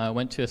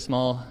 went to a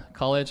small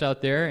college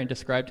out there and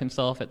described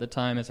himself at the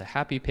time as a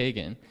happy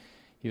pagan.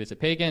 He was a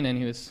pagan, and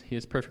he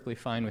was perfectly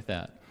fine with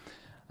that.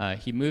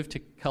 He moved to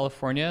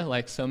California,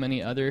 like so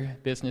many other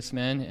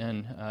businessmen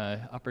and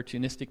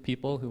opportunistic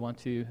people who want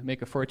to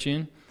make a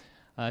fortune,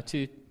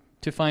 to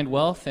find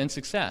wealth and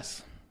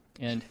success.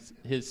 And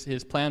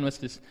his plan was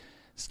to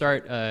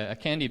start a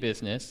candy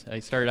business.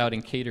 He started out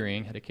in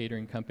catering, had a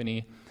catering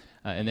company,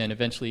 and then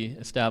eventually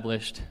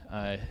established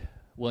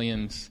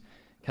Williams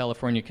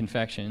California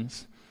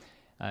Confections,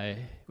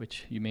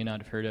 which you may not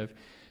have heard of.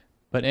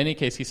 But in any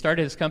case, he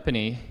started his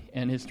company,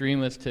 and his dream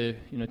was to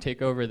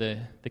take over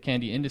the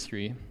candy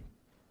industry.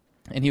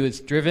 And he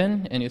was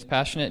driven, and he was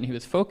passionate, and he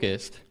was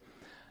focused.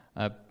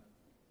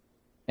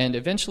 And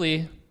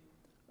eventually,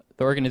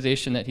 the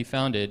organization that he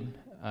founded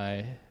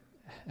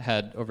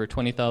had over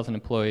 20,000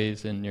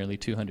 employees in nearly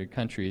 200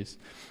 countries.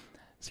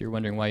 So you're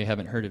wondering why you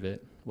haven't heard of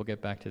it. We'll get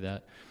back to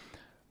that.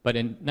 But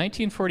in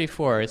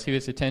 1944, as he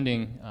was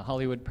attending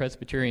Hollywood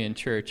Presbyterian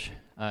Church,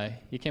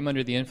 he came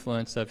under the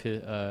influence of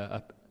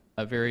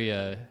a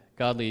very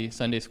godly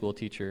Sunday school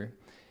teacher,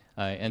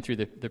 and through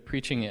the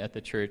preaching at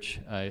the church,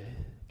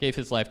 gave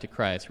his life to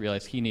Christ,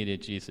 realized he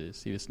needed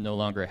Jesus. He was no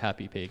longer a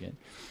happy pagan.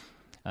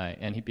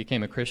 And he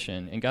became a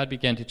Christian, and God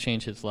began to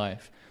change his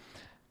life.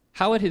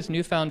 How would his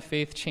newfound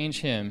faith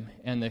change him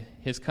and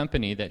his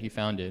company that he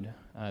founded?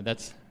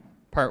 That's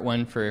part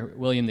one for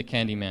William the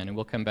Candyman, and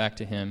we'll come back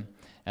to him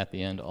at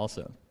the end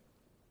also.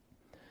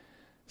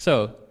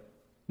 So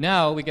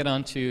now we get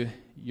on to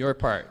your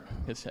part,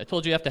 because I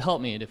told you have to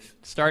help me to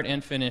start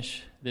and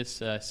finish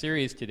this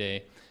series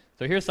today.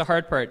 So here's the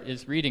hard part,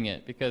 is reading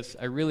it, because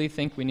I really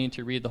think we need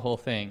to read the whole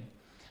thing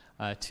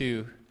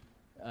to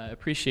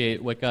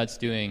appreciate what God's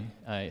doing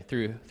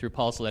through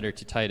Paul's letter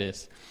to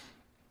Titus.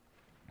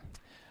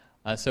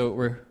 So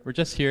we're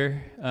just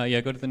here.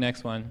 Go to the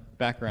next one,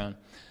 background.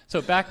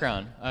 So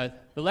background.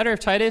 The letter of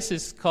Titus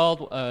is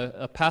called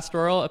a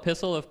pastoral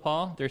epistle of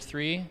Paul. There's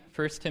three: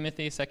 1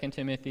 Timothy, 2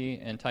 Timothy,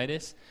 and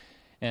Titus.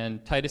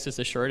 And Titus is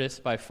the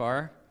shortest by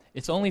far.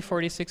 It's only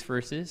 46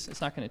 verses.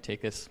 It's not going to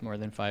take us more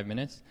than 5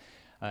 minutes.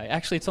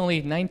 Actually, it's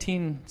only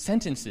 19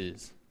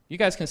 sentences. You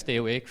guys can stay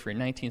awake for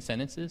 19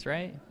 sentences,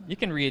 right? You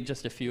can read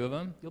just a few of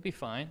them. You'll be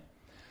fine.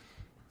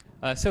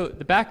 So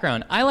the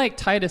background. I like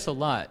Titus a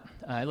lot.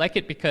 I like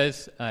it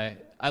because I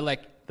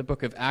like the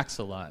book of Acts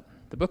a lot.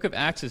 The book of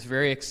Acts is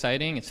very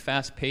exciting. It's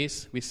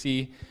fast-paced. We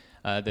see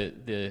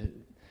the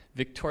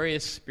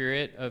victorious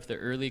spirit of the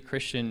early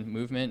Christian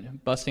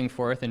movement busting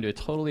forth into a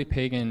totally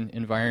pagan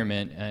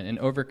environment and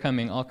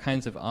overcoming all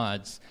kinds of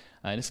odds.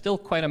 And it's still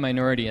quite a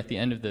minority at the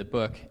end of the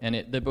book, and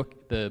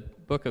the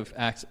book of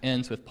Acts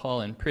ends with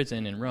Paul in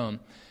prison in Rome.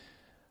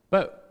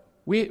 But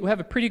we have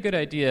a pretty good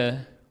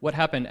idea what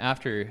happened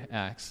after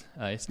Acts.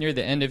 It's near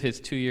the end of his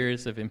 2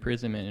 years of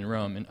imprisonment in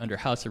Rome and under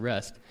house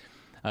arrest.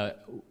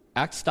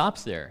 Acts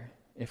stops there.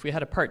 If we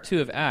had a part 2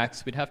 of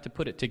Acts, we'd have to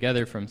put it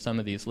together from some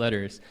of these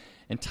letters.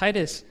 And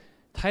Titus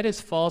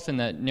falls in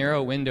that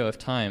narrow window of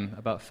time,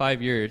 about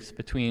 5 years,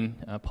 between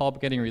Paul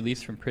getting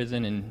released from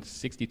prison in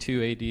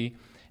 62 AD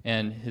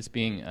and his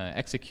being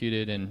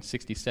executed in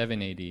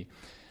 67 AD.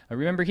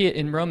 Remember,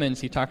 in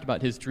Romans, he talked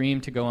about his dream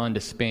to go on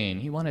to Spain.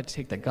 He wanted to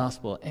take the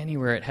gospel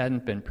anywhere it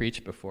hadn't been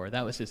preached before.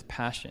 That was his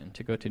passion,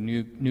 to go to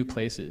new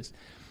places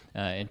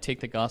and take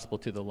the gospel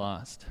to the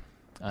lost.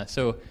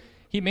 So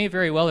he may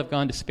very well have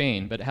gone to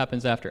Spain, but it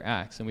happens after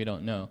Acts, and we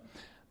don't know.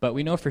 But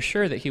we know for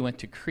sure that he went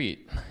to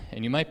Crete.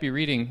 And you might be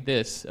reading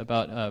this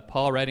about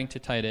Paul writing to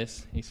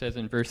Titus. He says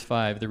in verse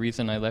 5, "The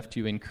reason I left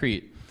you in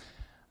Crete."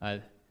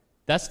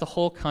 That's the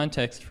whole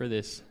context for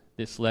this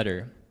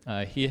letter.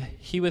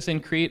 He was in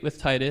Crete with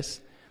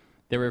Titus.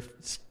 They were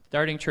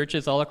starting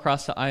churches all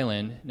across the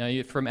island.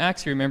 Now, from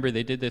Acts, you remember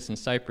they did this in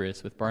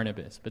Cyprus with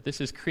Barnabas, but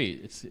this is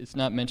Crete. It's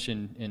not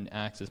mentioned in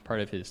Acts as part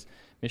of his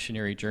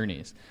missionary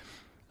journeys.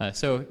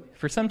 So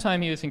for some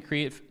time, he was in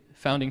Crete,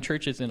 founding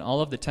churches in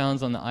all of the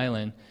towns on the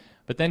island,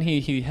 but then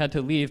he had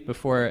to leave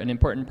before an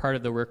important part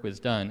of the work was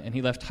done, and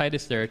he left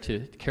Titus there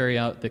to carry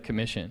out the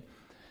commission.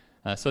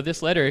 So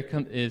this letter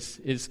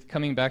is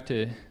coming back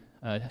to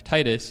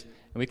Titus,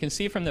 and we can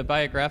see from the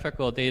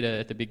biographical data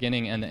at the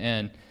beginning and the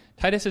end,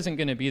 Titus isn't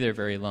going to be there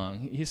very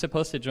long. He's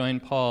supposed to join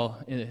Paul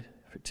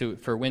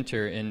for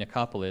winter in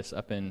Nicopolis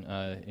up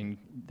in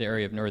the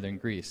area of northern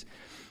Greece.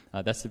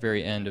 That's the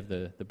very end of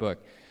the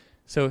book.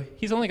 So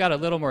he's only got a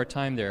little more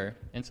time there,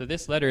 and so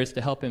this letter is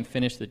to help him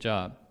finish the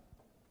job,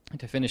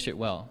 to finish it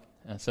well.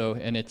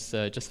 And it's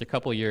just a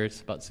couple years,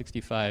 about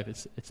 65.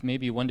 It's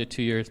maybe 1 to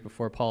 2 years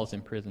before Paul's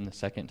in prison the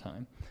second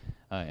time,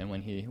 and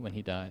when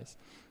he dies.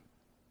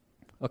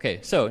 Okay,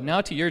 so now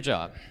to your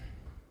job.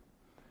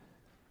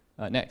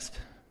 Next.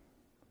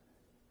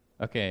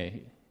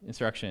 Okay,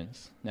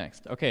 instructions.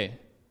 Next. Okay,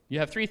 you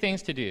have 3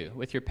 things to do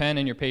with your pen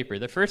and your paper.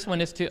 The first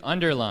one is to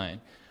underline.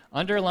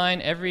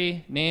 Underline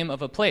every name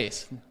of a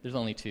place. There's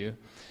only 2.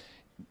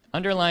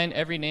 Underline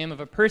every name of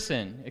a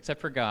person, except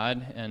for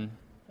God and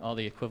all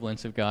the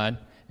equivalents of God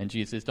and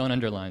Jesus. Don't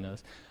underline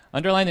those.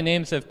 Underline the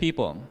names of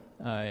people,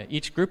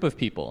 each group of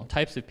people,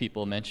 types of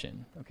people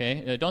mentioned.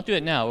 Okay, don't do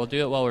it now. We'll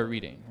do it while we're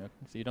reading.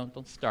 So you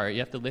don't start. You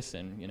have to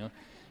listen.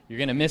 You're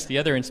going to miss the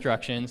other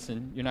instructions,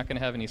 and you're not going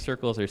to have any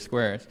circles or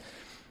squares.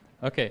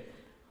 Okay,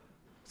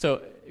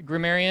 so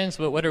grammarians,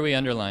 what are we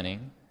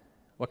underlining?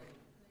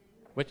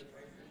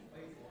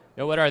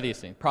 What are these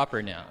things?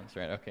 Proper nouns,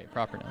 right? Okay,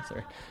 proper nouns.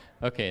 Sorry.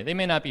 Okay, they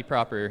may not be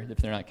proper if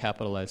they're not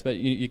capitalized, but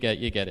you get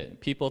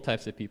it. People,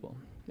 types of people.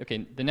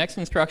 Okay, the next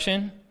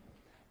instruction,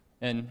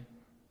 I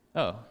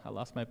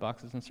lost my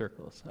boxes and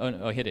circles.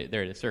 Hit it.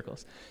 There it is,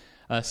 circles.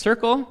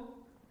 Circle,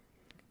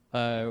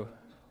 what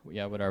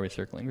are we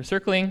circling? We're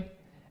circling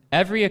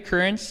every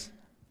occurrence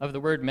of the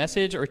word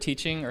message or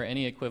teaching or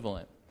any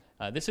equivalent.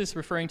 This is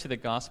referring to the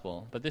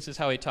gospel, but this is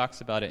how he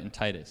talks about it in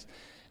Titus.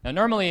 Now,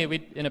 normally,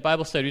 in a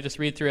Bible study, we just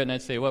read through it, and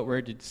I'd say, what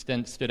word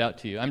stood out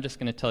to you? I'm just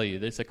going to tell you.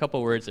 There's a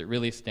couple words that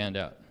really stand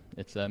out.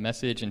 It's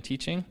message and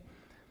teaching.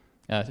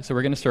 So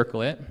we're going to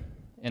circle it,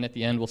 and at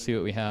the end, we'll see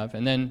what we have.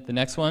 And then the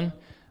next one,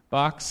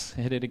 box.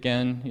 Hit it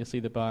again. You'll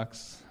see the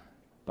box.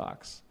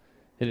 Box.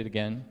 Hit it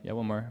again. Yeah,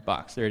 one more.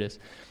 Box. There it is.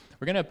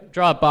 We're going to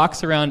draw a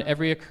box around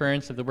every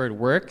occurrence of the word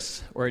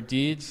works or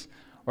deeds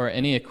or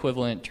any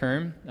equivalent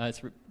term.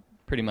 It's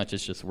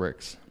just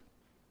works.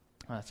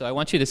 So I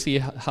want you to see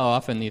how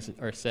often these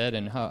are said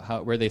and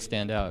where they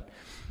stand out.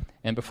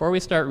 And before we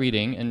start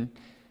reading, and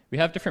we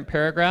have different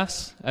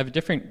paragraphs. I have a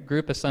different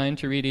group assigned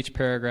to read each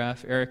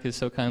paragraph. Eric has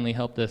so kindly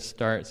helped us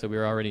start, so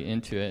we're already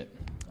into it.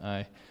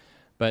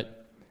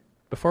 But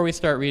before we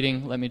start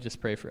reading, let me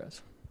just pray for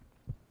us.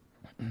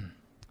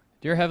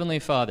 Dear Heavenly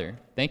Father,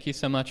 thank you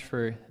so much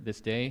for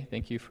this day.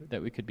 Thank you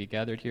that we could be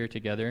gathered here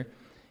together.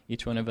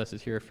 Each one of us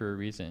is here for a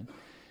reason.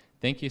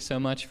 Thank you so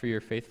much for your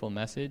faithful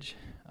message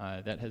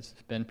that has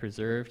been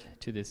preserved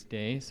to this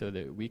day so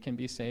that we can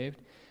be saved.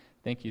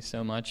 Thank you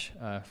so much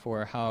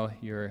for how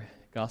your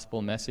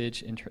gospel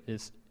message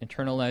is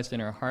internalized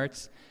in our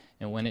hearts,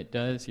 and when it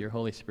does, your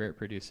Holy Spirit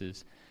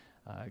produces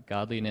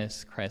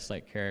godliness,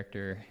 Christ-like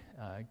character,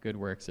 good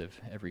works of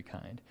every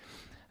kind.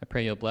 I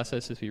pray you'll bless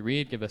us as we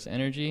read, give us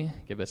energy,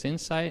 give us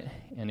insight,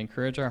 and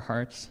encourage our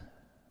hearts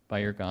by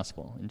your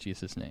gospel. In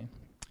Jesus' name,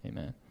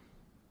 amen.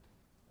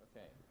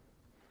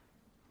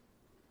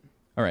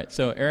 All right,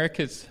 so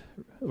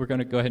we're going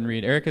to go ahead and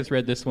read. Eric has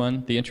read this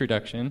one, the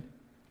introduction.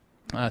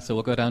 So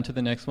we'll go down to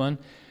the next one.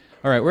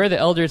 All right, where are the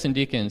elders and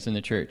deacons in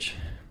the church?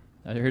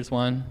 Here's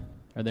one.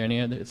 Are there any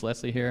other? Is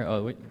Leslie here?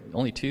 Oh, wait,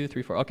 only 2,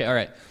 3, 4. Okay, all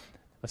right.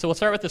 So we'll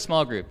start with the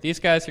small group. These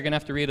guys are going to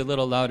have to read a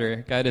little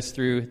louder. Guide us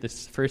through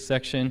this first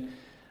section,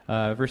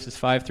 verses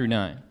 5 through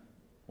 9.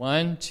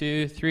 1,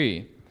 2,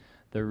 3.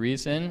 The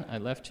reason I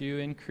left you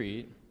in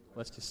Crete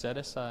was to set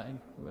aside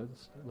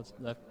what's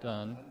left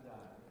done,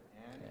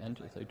 and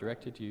I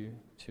directed you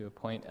to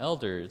appoint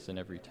elders in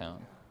every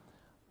town,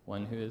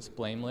 one who is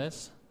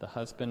blameless, the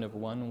husband of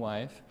one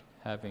wife,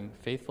 having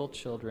faithful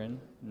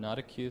children, not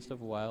accused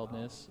of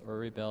wildness or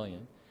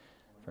rebellion.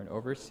 For an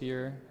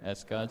overseer,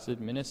 as God's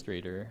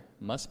administrator,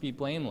 must be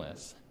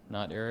blameless,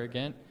 not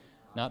arrogant,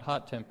 not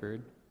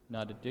hot-tempered,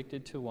 not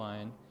addicted to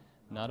wine,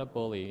 not a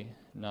bully,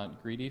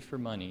 not greedy for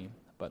money,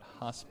 but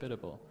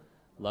hospitable,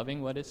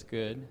 loving what is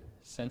good,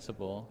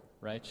 sensible,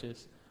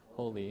 righteous,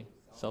 holy,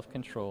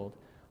 self-controlled,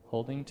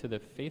 holding to the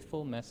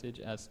faithful message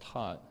as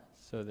taught,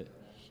 so that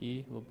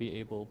he will be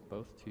able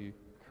both to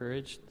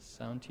encourage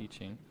sound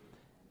teaching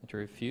and to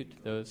refute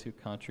those who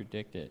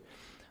contradict it.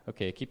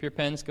 Okay, keep your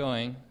pens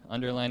going,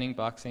 underlining,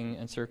 boxing,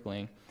 and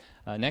circling.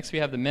 Next we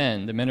have the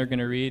men. The men are going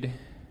to read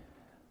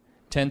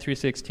 10 through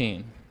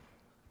 16.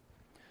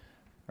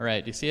 All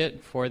right, do you see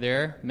it? 4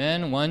 there.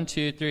 Men, 1,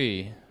 2,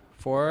 3.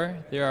 4,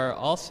 there are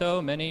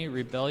also many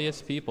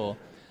rebellious people,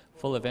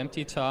 full of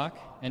empty talk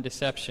and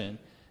deception,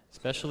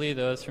 especially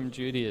those from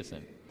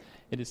Judaism.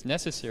 It is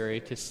necessary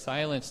to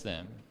silence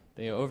them.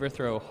 They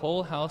overthrow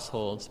whole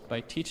households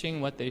by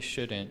teaching what they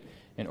shouldn't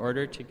in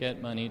order to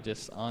get money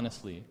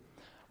dishonestly.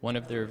 One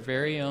of their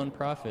very own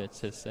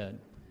prophets has said,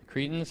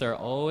 Cretans are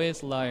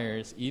always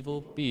liars,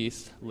 evil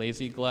beasts,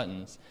 lazy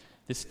gluttons.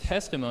 This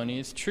testimony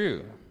is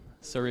true,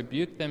 so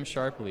rebuke them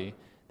sharply,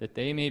 that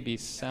they may be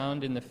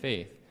sound in the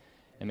faith,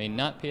 and may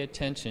not pay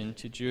attention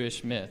to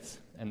Jewish myths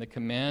and the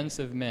commands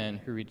of men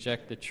who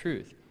reject the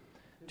truth.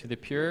 To the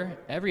pure,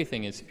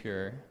 everything is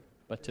pure,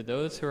 but to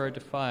those who are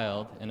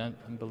defiled and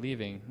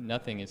unbelieving,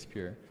 nothing is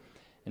pure.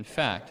 In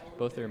fact,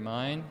 both their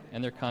mind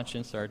and their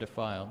conscience are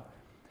defiled.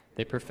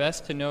 They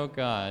profess to know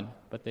God,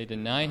 but they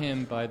deny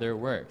him by their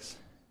works.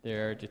 They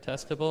are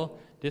detestable,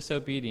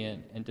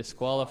 disobedient, and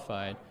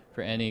disqualified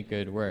for any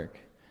good work.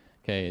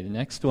 Okay, the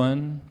next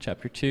one,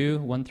 chapter 2,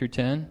 1 through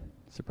 10.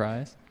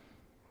 Surprise.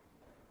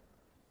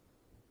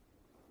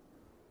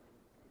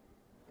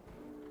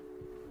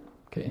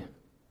 Okay.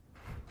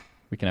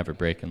 We can have a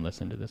break and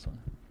listen to this one.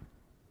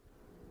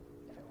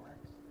 If it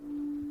works.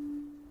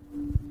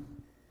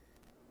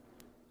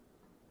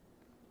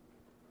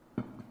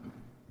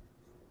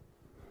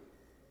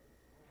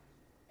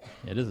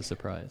 It is a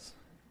surprise.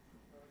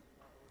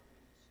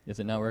 Is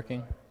it not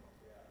working?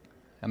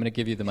 I'm going to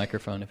give you the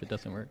microphone if it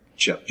doesn't work.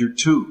 Chapter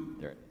 2.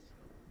 There it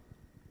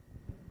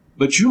is.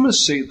 But you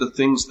must say the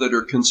things that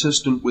are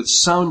consistent with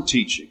sound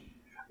teaching.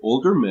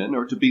 Older men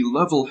are to be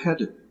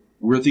level-headed,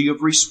 worthy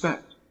of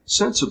respect,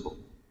 sensible,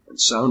 and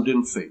sound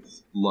in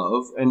faith,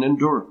 love, and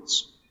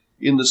endurance.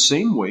 In the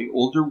same way,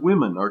 older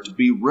women are to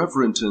be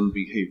reverent in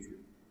behavior,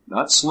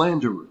 not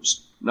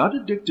slanderers, not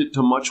addicted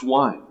to much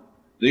wine.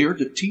 They are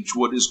to teach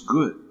what is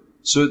good,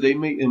 so they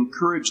may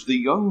encourage the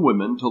young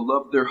women to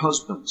love their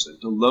husbands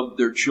and to love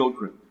their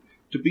children,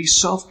 to be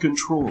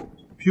self-controlled,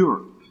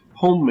 pure,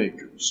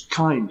 homemakers,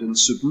 kind and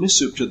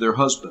submissive to their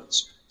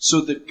husbands,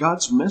 so that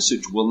God's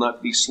message will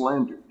not be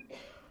slandered.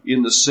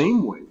 In the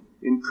same way,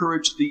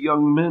 encourage the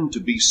young men to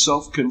be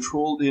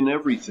self-controlled in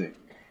everything.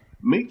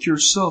 Make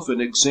yourself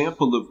an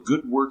example of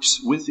good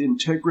works with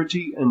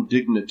integrity and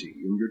dignity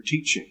in your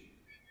teaching.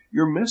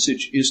 Your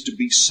message is to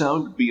be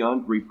sound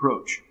beyond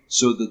reproach,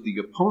 so that the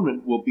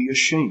opponent will be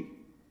ashamed,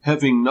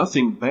 having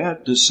nothing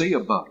bad to say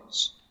about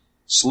us.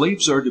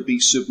 Slaves are to be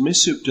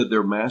submissive to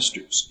their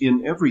masters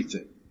in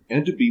everything,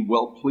 and to be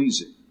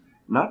well-pleasing,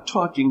 not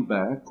talking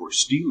back or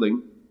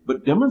stealing,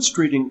 but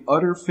demonstrating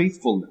utter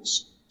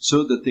faithfulness,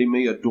 so that they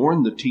may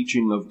adorn the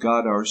teaching of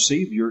God our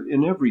Savior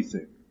in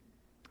everything.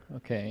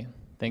 Okay,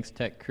 thanks,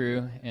 tech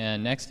crew.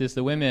 And next is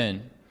the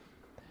women.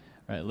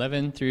 All right,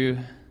 11 through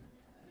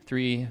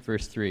 3,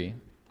 verse 3.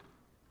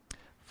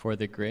 For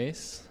the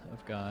grace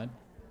of God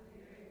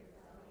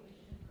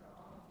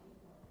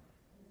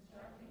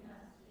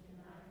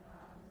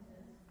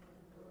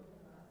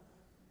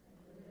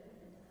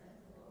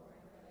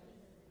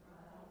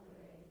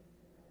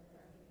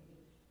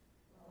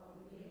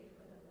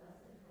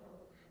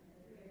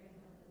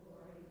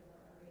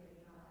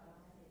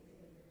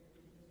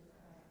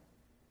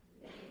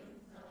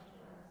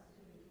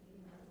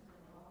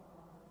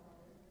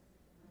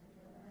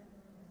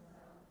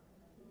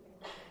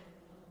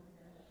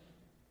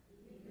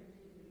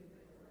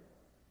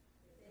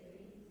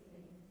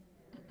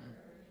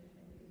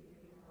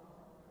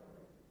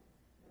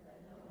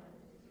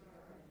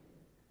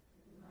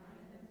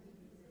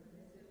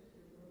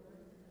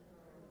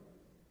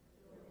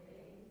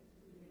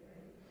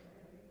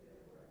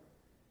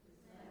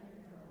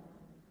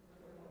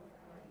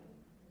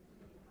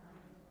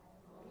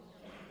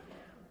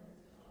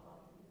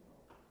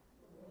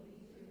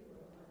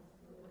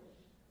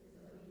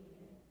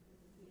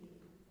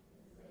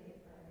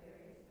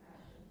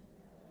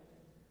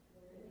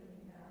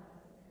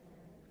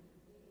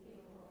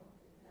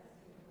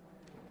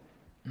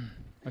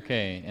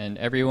Okay, and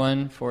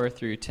everyone, 4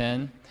 through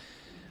 10.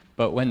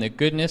 But when the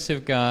goodness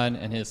of God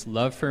and his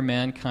love for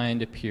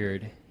mankind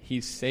appeared, he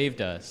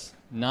saved us,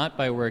 not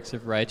by works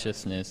of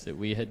righteousness that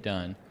we had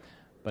done,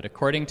 but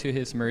according to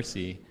his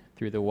mercy,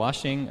 through the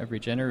washing of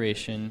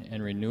regeneration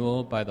and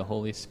renewal by the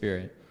Holy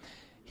Spirit.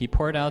 He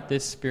poured out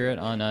this Spirit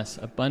on us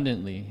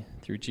abundantly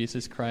through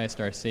Jesus Christ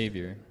our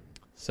Savior,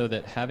 so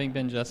that having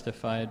been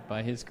justified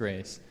by his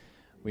grace,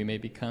 we may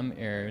become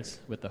heirs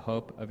with the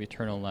hope of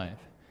eternal life.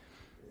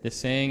 This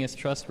saying is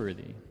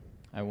trustworthy.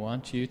 I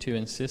want you to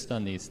insist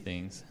on these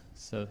things,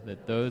 so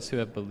that those who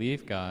have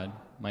believed God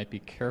might be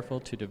careful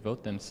to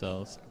devote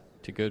themselves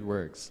to good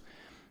works.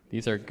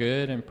 These are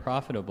good and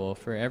profitable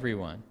for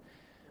everyone,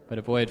 but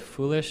avoid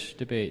foolish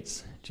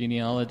debates,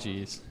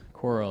 genealogies,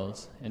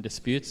 quarrels, and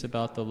disputes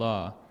about the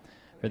law,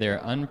 for they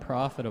are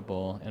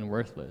unprofitable and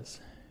worthless.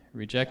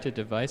 Reject a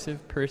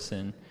divisive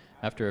person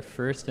after a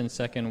first and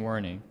second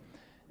warning,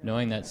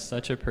 knowing that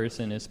such a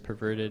person is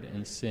perverted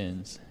and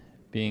sins,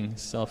 being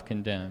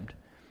self-condemned.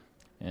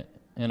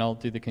 And I'll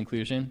do the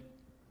conclusion.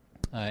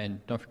 And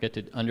don't forget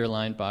to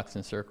underline, box,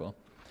 and circle.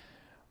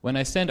 When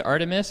I send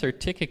Artemas or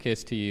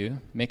Tychicus to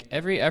you, make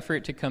every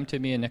effort to come to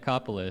me in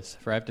Nicopolis,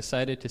 for I have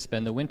decided to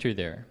spend the winter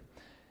there.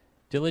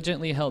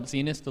 Diligently help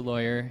Zenas the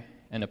lawyer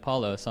and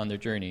Apollos on their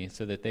journey,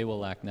 so that they will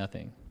lack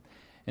nothing.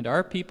 And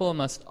our people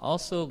must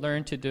also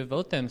learn to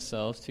devote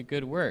themselves to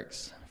good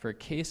works for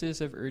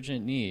cases of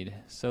urgent need,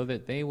 so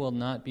that they will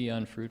not be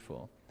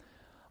unfruitful.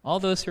 All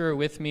those who are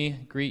with me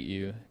greet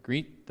you.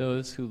 Greet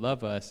those who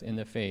love us in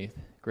the faith.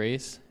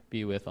 Grace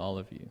be with all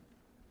of you.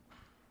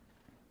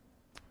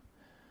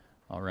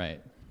 All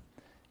right.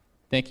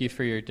 Thank you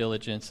for your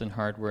diligence and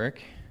hard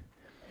work.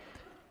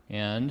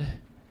 And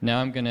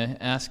now I'm going to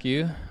ask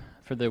you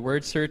for the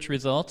word search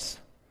results.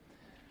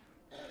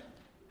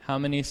 How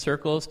many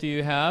circles do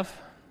you have?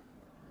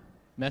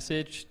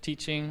 Message,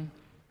 teaching,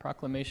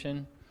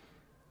 proclamation,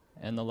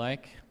 and the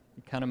like.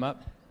 You count them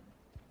up.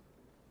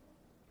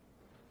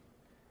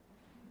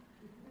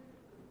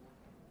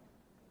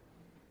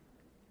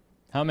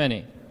 How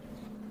many?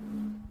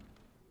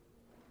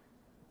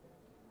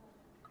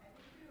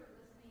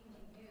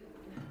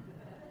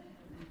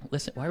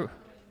 Listen, why were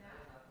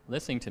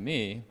listening to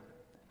me?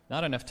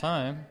 Not enough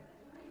time.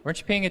 Weren't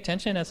you paying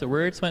attention as the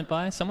words went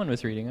by? Someone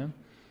was reading them.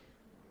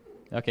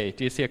 Okay,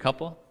 do you see a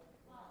couple?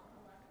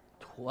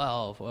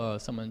 12. Oh,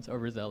 someone's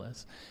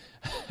overzealous.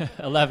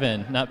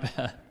 11, not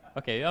bad.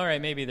 Okay, all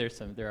right, maybe there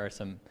are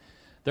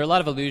a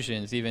lot of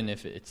allusions, even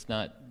if it's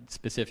not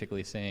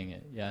specifically saying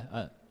it.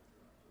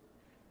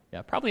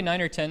 Yeah, probably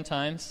 9 or 10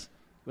 times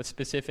with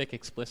specific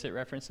explicit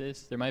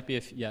references. There might be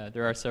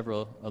there are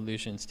several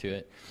allusions to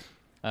it.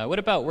 What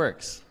about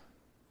works?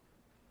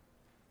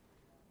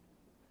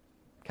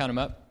 Count them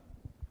up.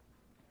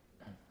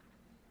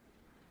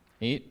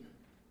 8.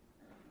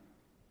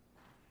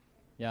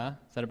 Yeah,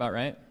 is that about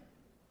right?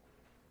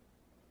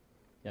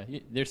 Yeah,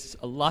 there's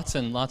lots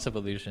and lots of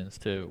allusions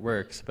to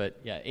works, but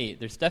 8.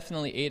 There's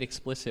definitely 8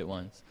 explicit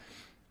ones.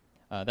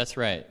 That's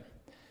right.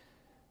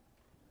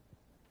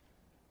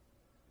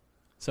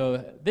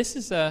 So this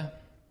is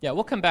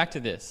we'll come back to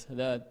this.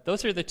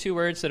 Those are the 2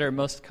 words that are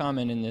most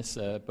common in this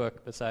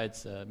book,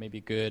 besides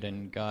maybe good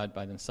and God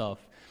by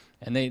themselves.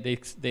 And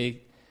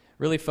they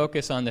really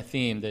focus on the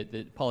theme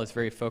that Paul is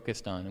very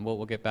focused on, and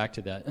we'll get back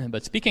to that.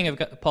 But speaking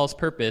of Paul's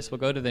purpose, we'll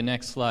go to the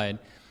next slide.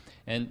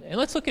 And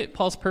let's look at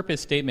Paul's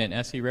purpose statement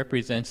as he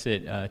represents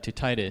it to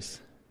Titus.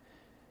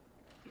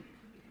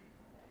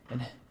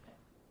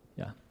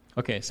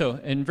 Okay, so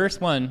in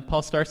verse 1,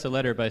 Paul starts the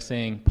letter by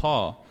saying,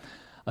 Paul,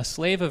 a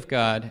slave of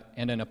God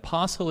and an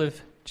apostle of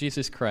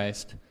Jesus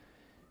Christ,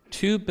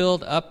 to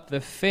build up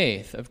the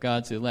faith of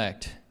God's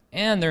elect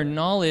and their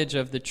knowledge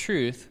of the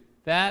truth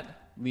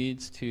that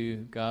leads to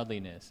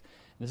godliness.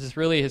 This is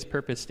really his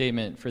purpose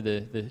statement for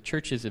the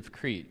churches of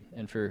Crete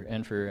and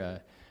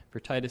for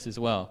Titus as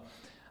well.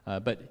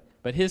 But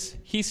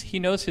he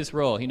knows his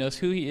role. He knows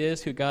who he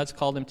is, who God's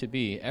called him to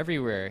be.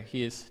 Everywhere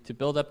he is to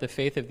build up the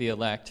faith of the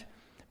elect,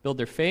 build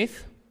their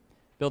faith,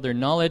 build their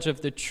knowledge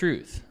of the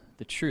truth.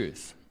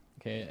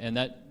 Okay, and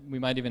that we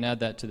might even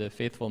add that to the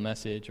faithful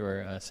message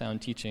or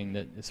sound teaching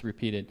that is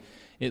repeated,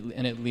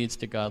 and it leads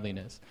to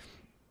godliness.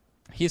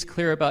 He's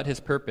clear about his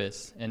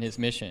purpose and his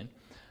mission.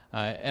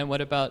 And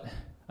what about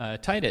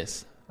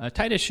Titus?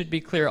 Titus should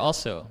be clear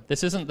also.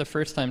 This isn't the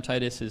first time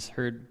Titus has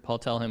heard Paul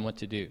tell him what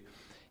to do.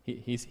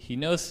 He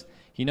knows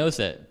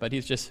it, but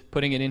he's just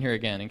putting it in here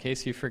again in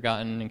case you've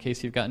forgotten, in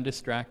case you've gotten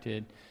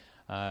distracted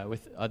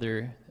with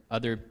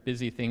other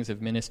busy things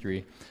of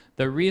ministry.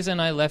 The reason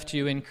I left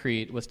you in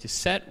Crete was to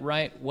set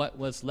right what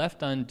was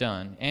left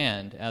undone,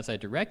 and, as I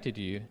directed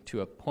you,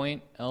 to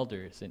appoint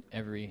elders in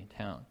every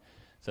town.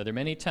 So there are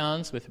many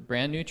towns with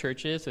brand new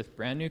churches, with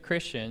brand new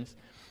Christians,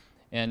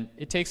 and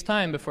it takes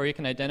time before you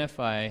can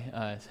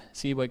identify,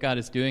 see what God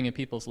is doing in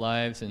people's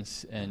lives,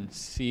 and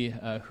see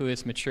who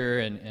is mature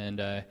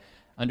and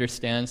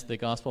understands the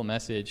gospel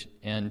message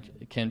and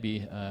can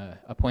be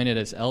appointed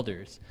as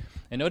elders.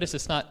 And notice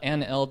it's not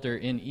an elder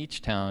in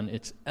each town,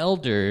 it's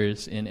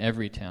elders in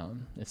every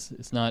town.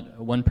 It's not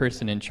one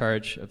person in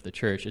charge of the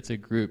church, it's a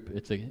group.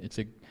 It's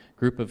a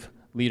group of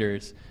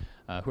leaders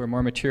who are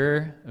more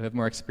mature, who have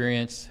more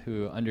experience,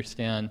 who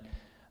understand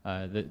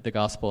the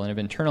gospel and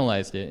have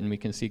internalized it, and we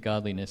can see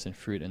godliness and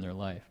fruit in their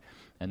life.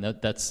 And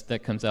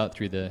that comes out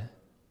through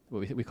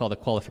what we call the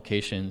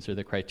qualifications or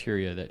the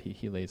criteria that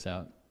he lays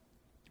out.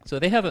 So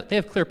they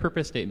have clear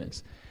purpose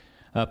statements.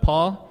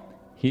 Paul,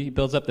 he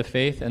builds up the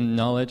faith and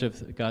knowledge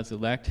of God's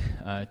elect,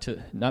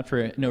 not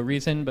for no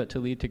reason, but to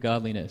lead to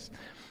godliness.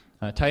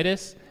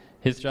 Titus,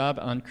 his job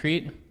on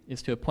Crete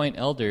is to appoint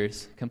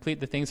elders, complete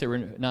the things that were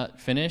not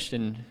finished,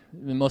 and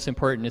the most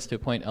important is to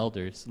appoint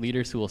elders,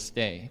 leaders who will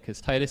stay, because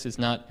Titus is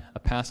not a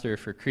pastor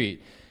for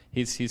Crete.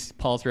 He's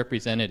Paul's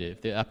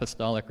representative, the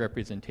apostolic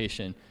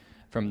representation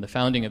from the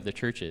founding of the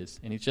churches,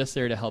 and he's just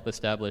there to help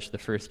establish the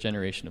first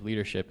generation of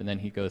leadership, and then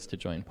he goes to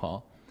join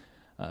Paul.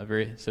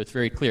 So it's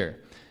very clear.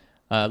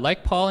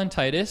 Like Paul and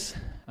Titus,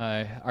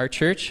 our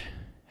church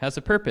has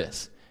a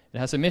purpose. It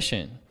has a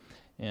mission,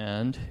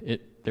 and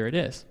there it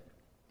is.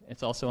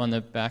 It's also on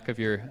the back of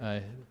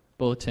your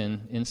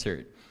bulletin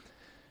insert.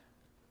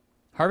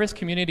 Harvest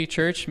Community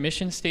Church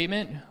mission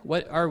statement.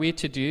 What are we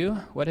to do?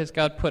 What has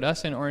God put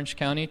us in Orange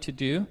County to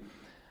do?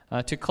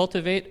 To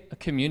cultivate a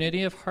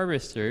community of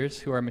harvesters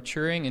who are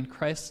maturing in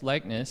Christ's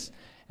likeness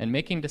and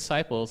making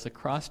disciples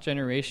across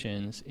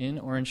generations in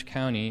Orange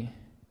County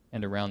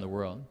and around the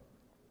world.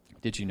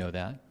 Did you know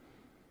that?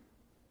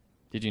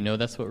 Did you know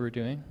that's what we're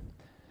doing?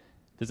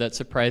 Does that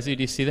surprise you?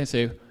 Do you see that and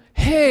say,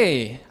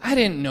 hey, I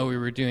didn't know we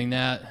were doing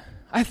that.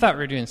 I thought we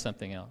were doing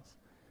something else.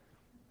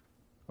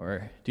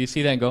 Or do you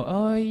see that and go,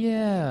 oh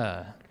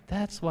yeah,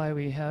 that's why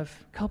we have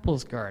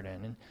Couples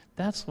Garden, and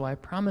that's why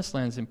Promised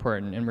Land is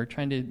important, and we're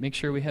trying to make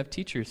sure we have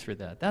teachers for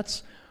that.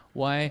 That's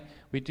why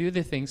we do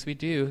the things we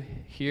do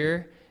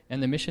here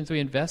and the missions we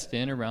invest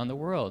in around the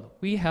world.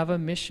 We have a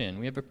mission.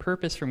 We have a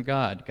purpose from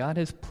God. God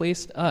has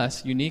placed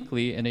us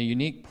uniquely in a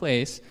unique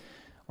place,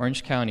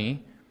 Orange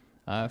County,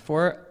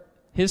 for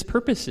his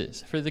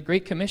purposes, for the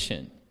Great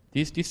Commission. Do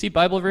you see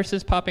Bible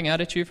verses popping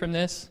out at you from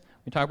this?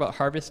 We talk about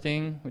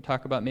harvesting. We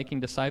talk about making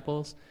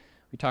disciples.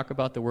 We talk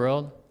about the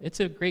world. It's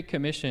a Great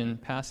Commission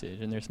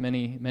passage, and there's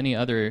many, many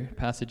other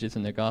passages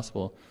in the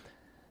gospel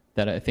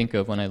that I think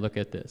of when I look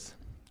at this,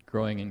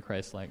 growing in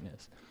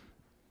Christ-likeness.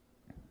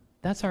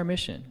 That's our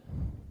mission.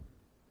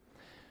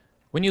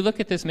 When you look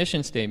at this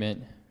mission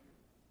statement,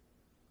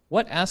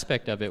 what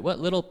aspect of it, what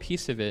little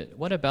piece of it,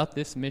 what about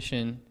this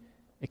mission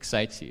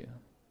excites you?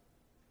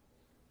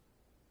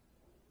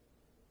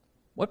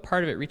 What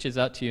part of it reaches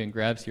out to you and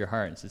grabs your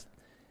heart and says,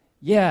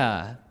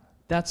 yeah,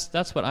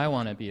 that's what I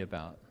want to be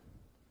about?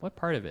 What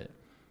part of it?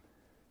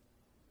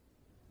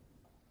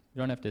 You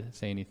don't have to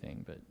say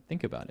anything, but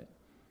think about it.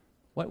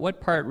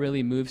 What part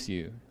really moves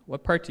you?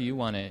 What part do you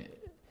want to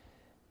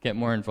get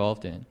more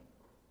involved in?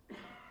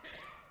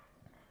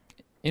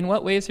 In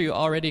what ways are you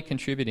already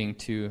contributing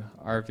to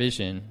our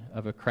vision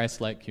of a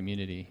Christ-like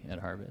community at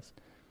Harvest?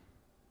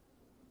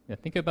 Yeah,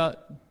 think about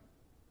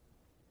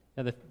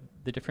the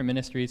different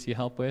ministries you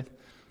help with,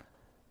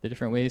 the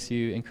different ways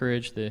you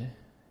encourage the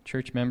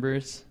church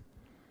members,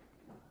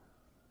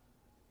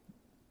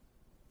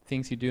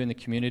 things you do in the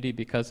community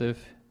because of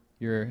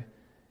your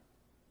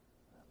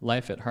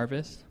life at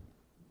Harvest.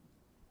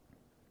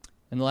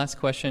 And the last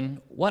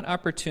question, what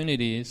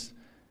opportunities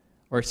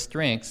or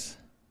strengths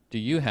do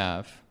you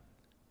have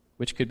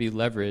which could be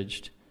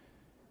leveraged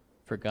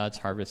for God's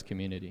Harvest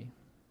community?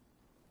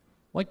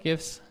 What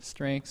gifts,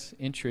 strengths,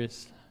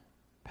 interests,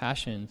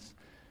 passions,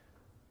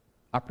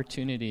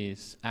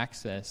 opportunities,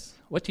 access,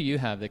 what do you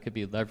have that could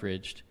be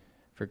leveraged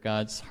for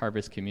God's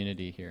Harvest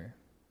community here?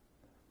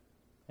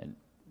 And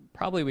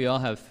probably we all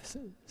have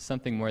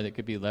something more that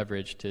could be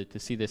leveraged to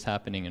see this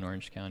happening in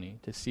Orange County,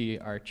 to see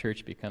our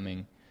church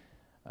becoming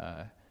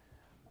a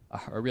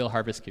real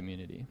Harvest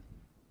community.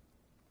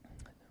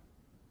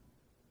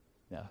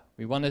 Yeah,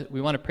 we want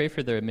to pray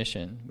for their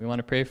mission. We want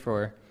to pray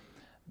for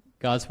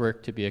God's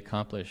work to be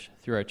accomplished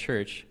through our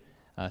church,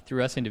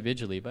 through us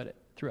individually, but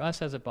through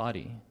us as a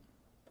body.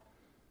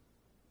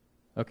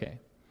 Okay.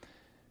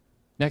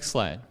 Next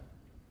slide.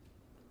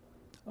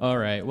 All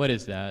right, what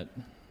is that?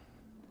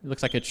 It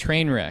looks like a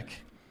train wreck.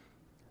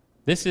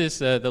 This is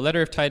the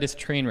letter of Titus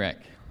train wreck.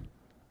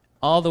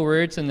 All the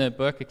words in the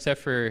book,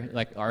 except for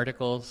like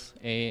articles,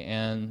 a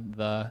and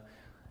the,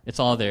 it's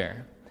all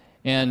there.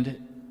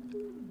 And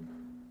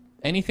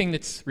anything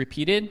that's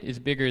repeated is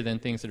bigger than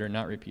things that are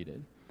not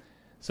repeated.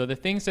 So the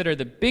things that are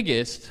the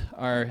biggest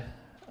are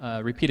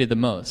repeated the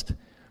most.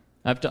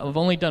 I've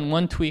only done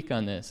one tweak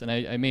on this, and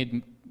I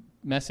made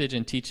message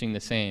and teaching the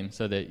same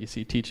so that you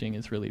see teaching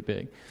is really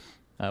big.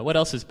 What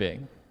else is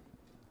big?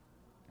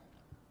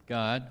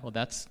 God. Well,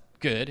 that's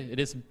good. It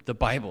is the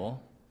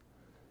Bible.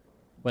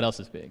 What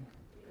else is big?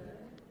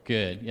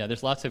 Good. Yeah,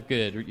 there's lots of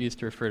good used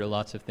to refer to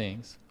lots of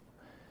things.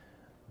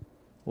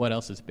 What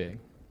else is big?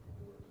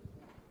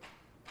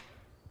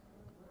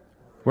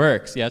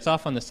 Works. Yeah, it's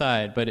off on the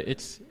side, but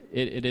it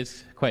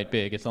is quite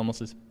big. It's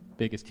almost as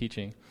big as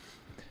teaching.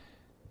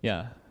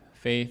 Yeah,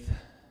 faith,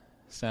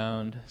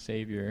 sound,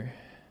 Savior.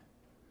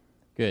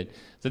 Good.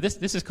 So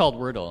this is called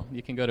Wordle.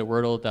 You can go to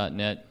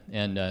wordle.net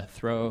and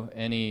throw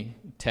any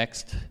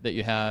text that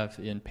you have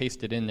and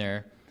paste it in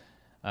there,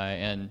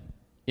 and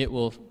it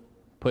will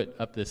put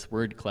up this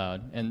word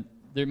cloud. And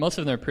most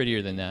of them are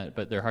prettier than that,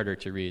 but they're harder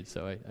to read.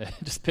 So I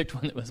just picked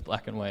one that was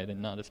black and white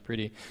and not as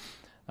pretty.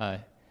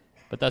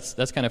 But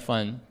that's kind of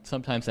fun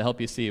sometimes to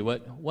help you see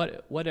what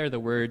are the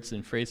words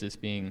and phrases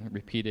being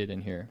repeated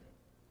in here.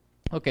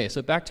 Okay,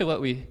 so back to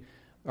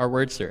our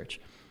word search.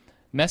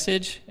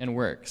 Message and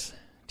works.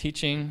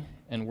 Teaching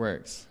and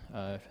works.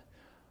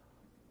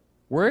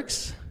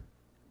 Works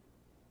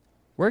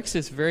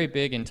is very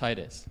big in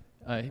Titus.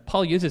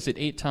 Paul uses it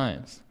 8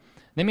 times.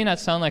 They may not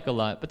sound like a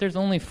lot, but there's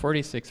only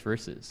 46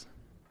 verses.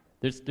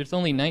 There's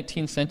only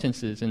 19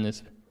 sentences in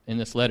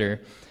this letter,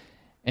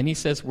 and he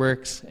says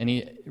works, and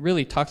he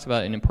really talks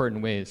about it in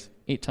important ways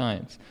 8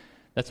 times.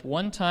 That's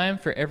 1 time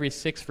for every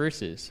 6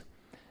 verses.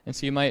 And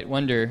so you might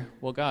wonder,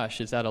 well,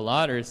 gosh, is that a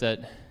lot, or is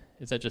that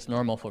just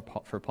normal for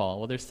Paul?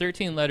 Well, there's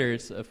 13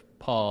 letters of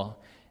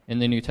Paul in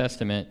the New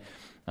Testament.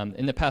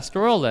 In the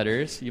pastoral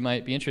letters, you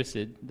might be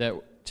interested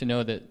to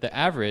know that the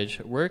average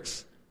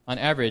works on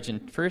average in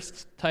 1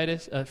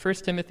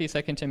 Timothy,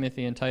 2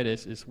 Timothy, and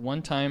Titus is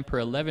 1 time per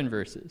 11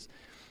 verses.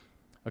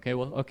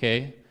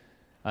 Okay.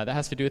 That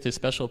has to do with his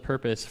special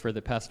purpose for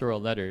the pastoral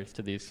letters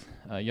to these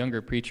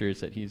younger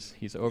preachers that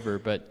he's over.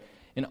 But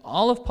In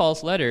all of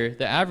Paul's letter,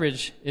 the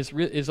average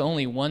is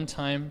only one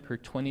time per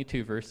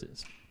 22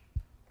 verses.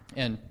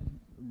 And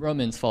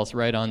Romans falls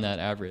right on that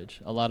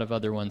average. A lot of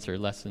other ones are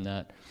less than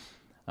that.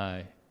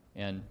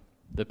 And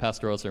the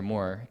pastorals are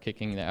more,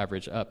 kicking the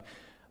average up.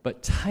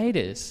 But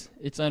Titus,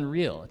 it's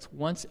unreal. It's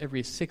once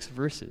every 6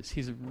 verses.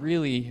 He's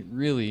really,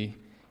 really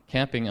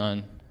camping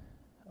on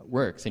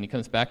works, and he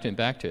comes back to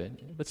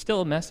it. But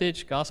still,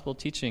 message, gospel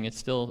teaching, it's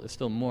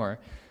still more.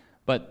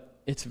 But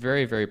it's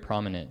very, very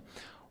prominent.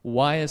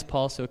 Why is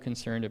Paul so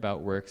concerned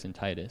about works in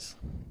Titus?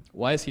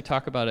 Why does he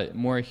talk about it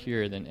more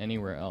here than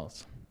anywhere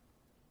else?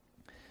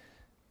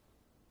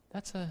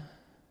 That's an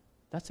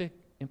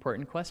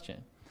important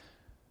question.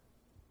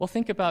 Well,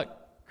 think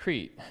about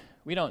Crete.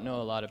 We don't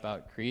know a lot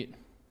about Crete.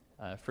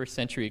 First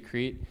century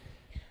Crete,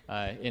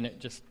 in it,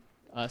 just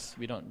us,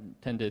 we don't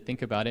tend to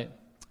think about it.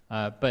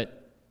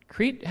 But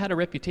Crete had a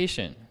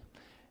reputation,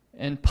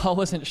 and Paul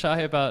wasn't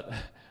shy about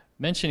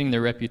mentioning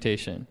their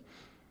reputation.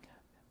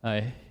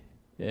 Okay,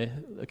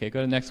 go to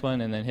the next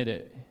one, and then hit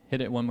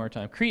it one more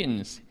time.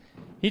 Cretans,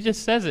 he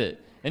just says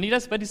it, and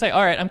but he's like,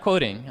 all right, I'm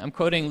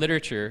quoting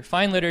literature,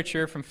 fine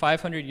literature from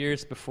 500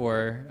 years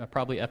before,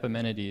 probably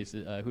Epimenides,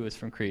 who was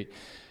from Crete.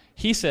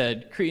 He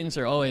said, Cretans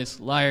are always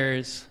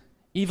liars,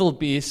 evil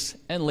beasts,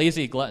 and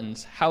lazy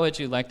gluttons. How would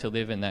you like to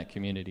live in that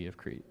community of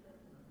Crete?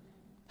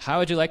 How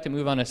would you like to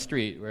move on a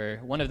street where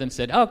one of them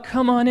said, oh,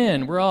 come on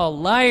in, we're all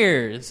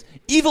liars,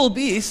 evil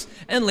beasts,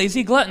 and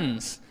lazy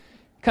gluttons.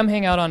 Come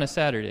hang out on a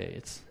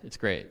Saturday. It's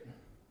great.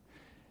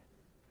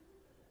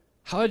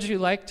 How would you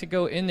like to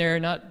go in there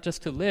not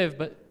just to live,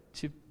 but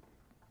to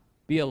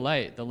be a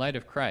light, the light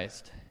of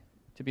Christ,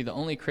 to be the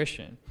only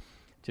Christian,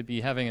 to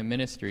be having a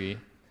ministry,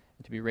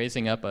 and to be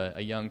raising up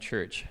a young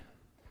church?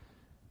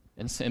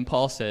 And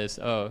Paul says,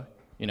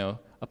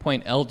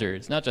 appoint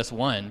elders, not just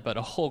one, but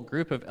a whole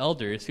group of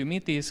elders who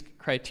meet these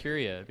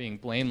criteria, being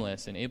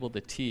blameless and able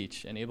to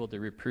teach and able to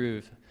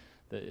reprove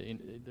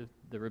the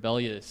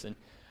rebellious. And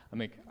I'm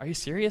like, are you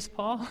serious,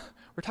 Paul?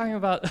 We're talking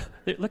about,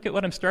 look at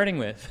what I'm starting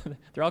with.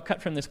 They're all cut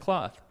from this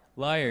cloth.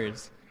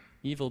 Liars,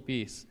 evil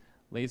beasts,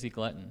 lazy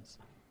gluttons.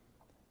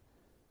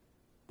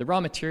 The raw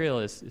material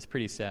is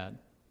pretty sad.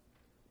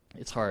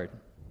 It's hard.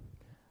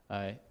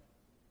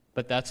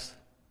 But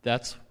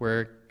that's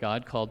where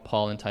God called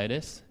Paul and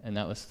Titus, and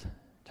that was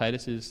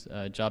Titus's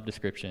job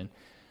description.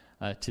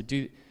 To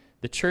do,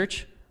 the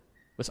church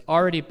was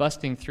already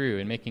busting through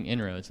and making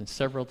inroads in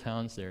several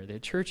towns there. They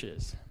had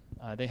churches.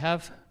 They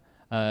have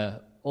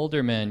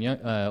older men,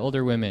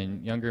 older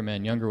women, younger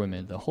men, younger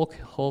women. The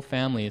whole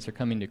families are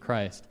coming to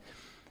Christ.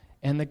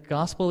 And the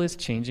gospel is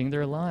changing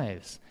their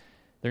lives.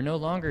 They're no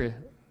longer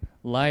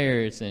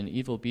liars and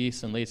evil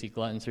beasts and lazy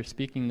gluttons. They're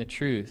speaking the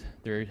truth.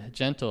 They're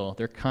gentle.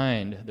 They're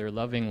kind. They're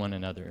loving one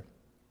another.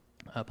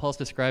 Paul's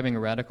describing a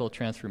radical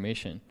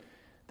transformation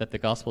that the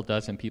gospel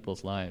does in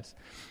people's lives.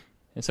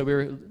 And so we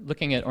were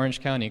looking at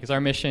Orange County because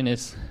our mission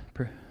is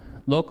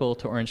local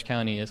to Orange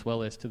County as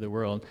well as to the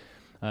world.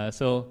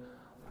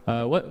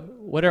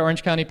 What are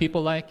Orange County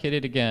people like? Hit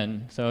it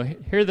again. So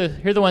here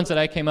are the ones that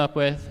I came up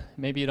with.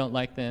 Maybe you don't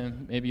like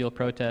them. Maybe you'll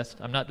protest.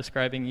 I'm not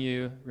describing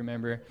you.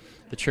 Remember,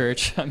 the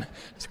church. I'm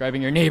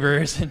describing your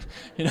neighbors and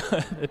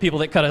the people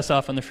that cut us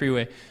off on the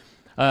freeway.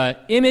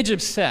 Image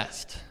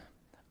obsessed,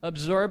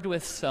 absorbed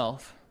with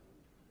self,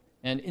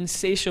 and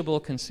insatiable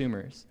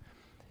consumers.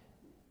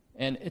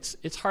 And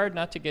it's hard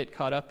not to get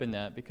caught up in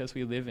that because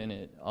we live in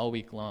it all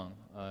week long,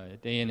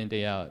 day in and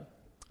day out.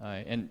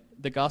 And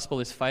the gospel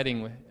is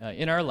fighting with,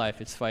 in our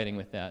life, it's fighting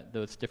with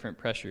those different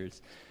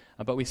pressures.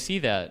 But we see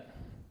that,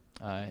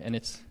 and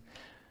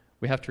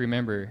we have to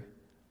remember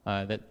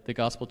that the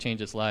gospel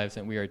changes lives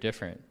and we are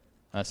different.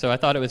 So I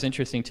thought it was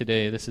interesting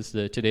today. This is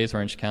today's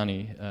Orange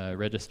County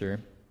Register.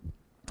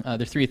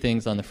 There's 3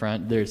 things on the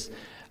front. There's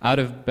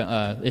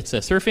it's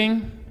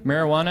surfing,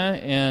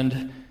 marijuana,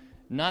 and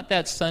not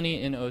that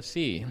sunny in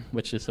OC,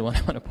 which is the one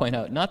I want to point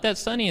out. Not that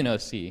sunny in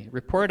OC.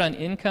 Report on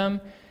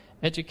income,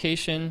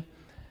 education,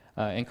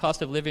 and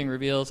cost of living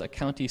reveals a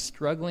county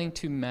struggling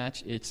to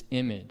match its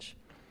image.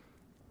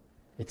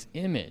 Its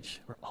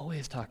image. We're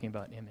always talking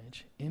about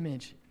image.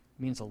 Image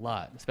means a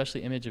lot,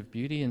 especially image of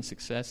beauty and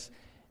success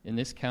in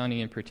this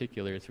county in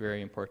particular is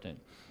very important.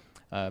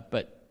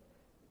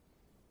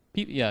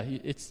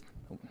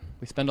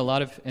 We spend a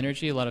lot of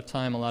energy, a lot of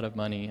time, a lot of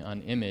money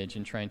on image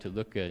and trying to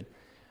look good.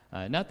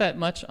 Not that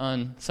much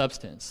on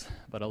substance,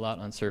 but a lot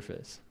on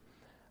surface.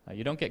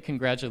 You don't get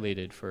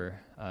congratulated for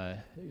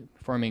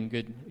forming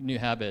good new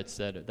habits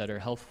that are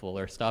healthful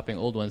or stopping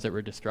old ones that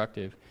were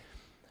destructive.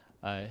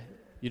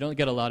 You don't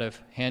get a lot of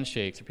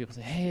handshakes or people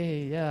say,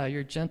 hey, yeah,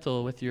 you're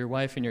gentle with your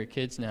wife and your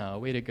kids now.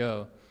 Way to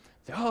go.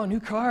 Say, oh,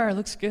 new car,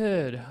 looks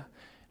good.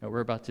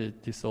 We're about to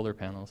do solar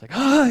panels. Like,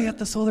 oh, I got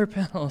the solar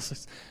panels.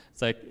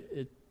 It's like,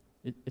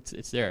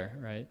 it's there,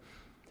 right?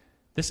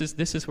 This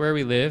is where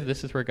we live.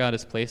 This is where God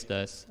has placed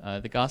us.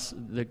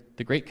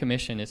 The Great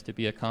Commission is to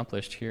be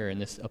accomplished here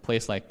in a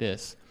place like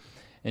this.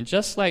 And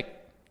just like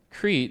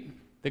Crete,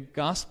 the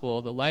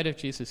gospel, the light of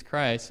Jesus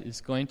Christ,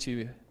 is going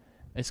to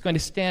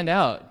stand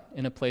out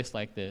in a place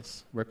like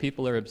this, where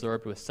people are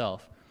absorbed with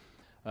self.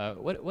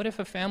 What if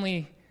a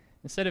family,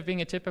 instead of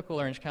being a typical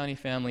Orange County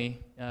family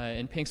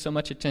and paying so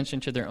much attention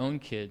to their own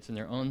kids and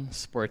their own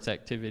sports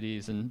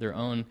activities and their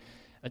own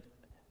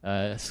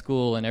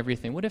school and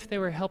everything, what if they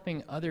were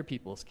helping other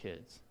people's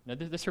kids? Now,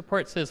 this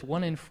report says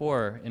 1 in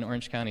 4 in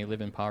Orange County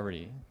live in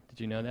poverty. Did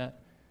you know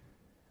that?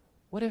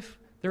 What if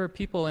there were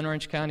people in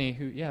Orange County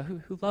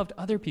who loved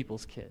other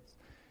people's kids?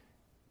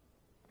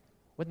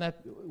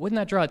 Wouldn't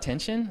that draw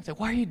attention? It's like,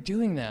 why are you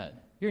doing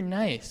that? You're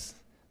nice.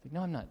 Like,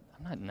 no, I'm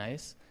not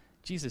nice.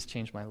 Jesus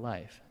changed my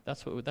life.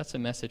 That's a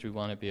message we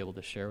want to be able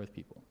to share with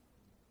people.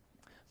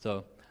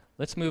 So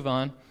let's move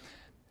on.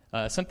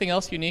 Something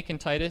else unique in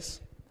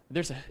Titus,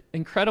 there's an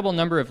incredible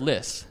number of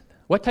lists.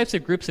 What types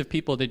of groups of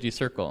people did you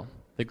circle?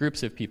 The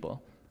groups of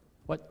people.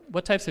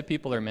 What types of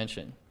people are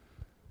mentioned?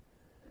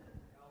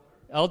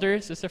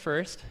 Elders is the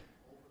first.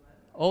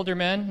 Older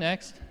men,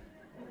 next.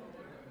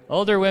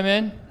 Older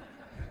women.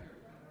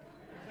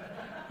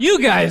 You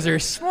guys are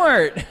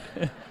smart.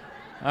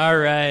 All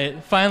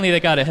right. Finally, they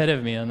got ahead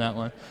of me on that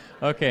one.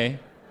 Okay.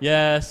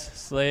 Yes,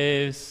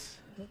 slaves,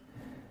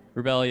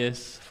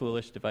 rebellious,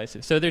 foolish,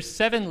 divisive. So there's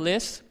 7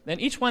 lists, and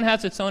each one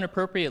has its own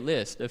appropriate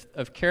list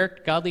of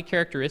godly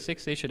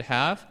characteristics they should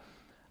have.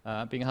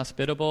 Being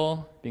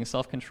hospitable, being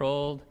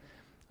self-controlled,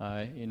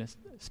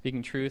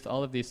 speaking truth,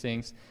 all of these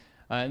things.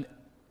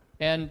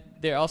 And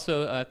there are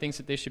also things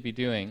that they should be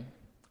doing.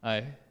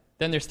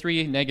 Then there's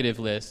 3 negative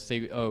lists.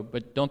 Say,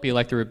 but don't be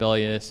like the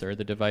rebellious or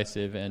the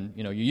divisive, and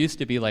you used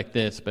to be like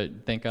this,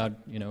 but thank God,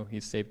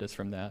 He's saved us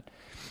from that.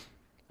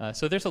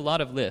 So there's a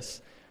lot of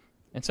lists.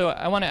 And so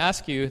I want to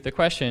ask you the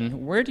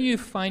question, where do you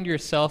find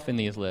yourself in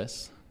these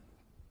lists?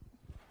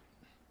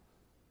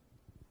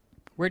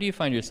 Where do you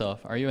find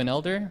yourself? Are you an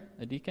elder,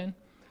 a deacon?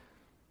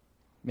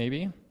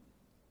 Maybe.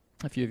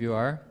 A few of you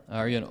are.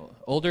 Are you an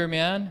older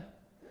man?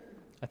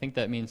 I think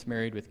that means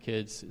married with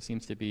kids. It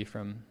seems to be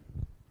from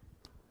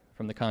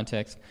the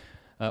context.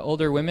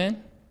 Older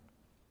women?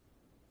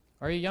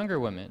 Are you younger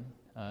women?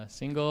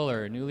 Single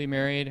or newly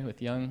married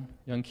with young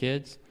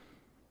kids?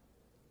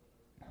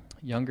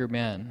 Younger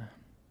men.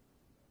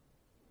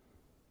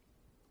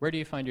 Where do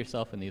you find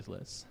yourself in these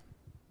lists?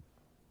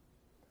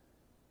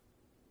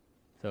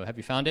 So have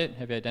you found it?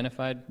 Have you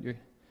identified your...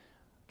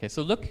 Okay,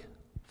 so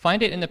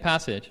find it in the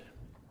passage.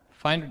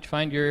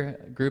 Find your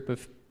group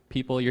of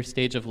people, your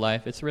stage of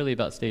life. It's really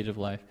about stage of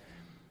life.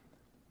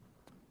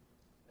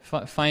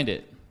 Find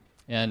it.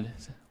 And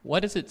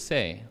what does it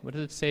say? What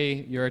does it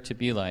say you're to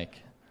be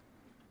like?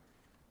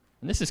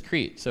 And this is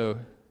Crete, so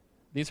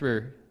these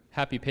were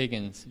happy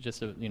pagans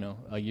just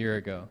a year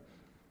ago.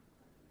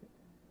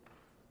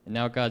 And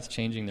now God's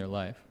changing their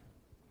life.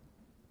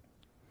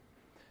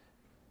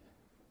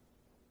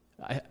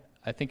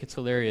 I think it's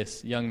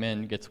hilarious. Young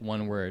men gets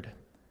one word: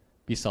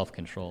 be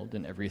self-controlled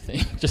in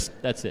everything. Just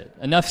that's it.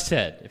 Enough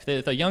said.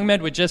 If the young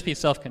men would just be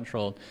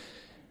self-controlled,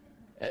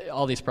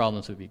 all these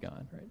problems would be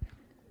gone, right?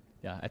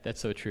 Yeah, that's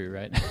so true,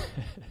 right?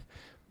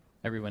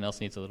 Everyone else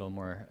needs a little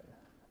more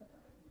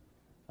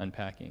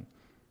unpacking.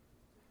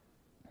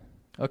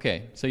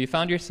 Okay, so you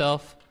found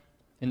yourself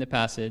in the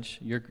passage,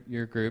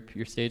 your group,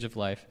 your stage of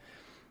life.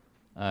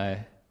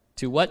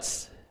 To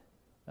what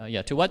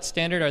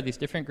standard are these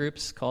different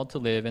groups called to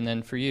live? And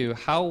then for you,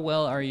 how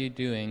well are you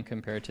doing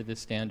compared to this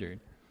standard?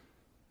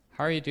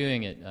 How are you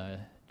doing at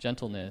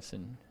gentleness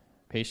and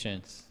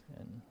patience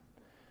and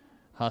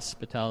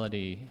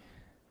hospitality?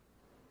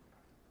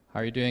 How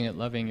are you doing at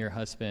loving your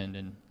husband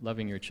and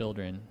loving your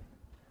children?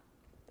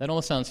 That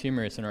almost sounds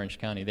humorous in Orange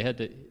County. They had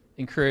to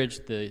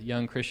encourage the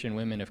young Christian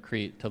women of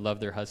Crete to love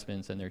their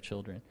husbands and their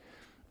children.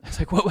 It's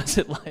like, what was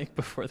it like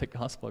before the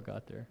gospel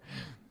got there?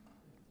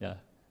 Yeah.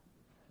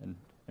 And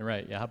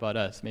right, yeah, how about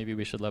us? Maybe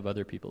we should love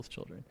other people's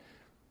children.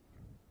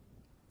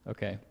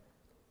 Okay.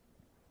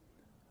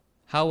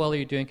 How well are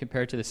you doing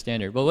compared to the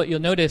standard? Well, what you'll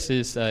notice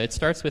is it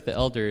starts with the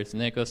elders,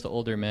 and then it goes to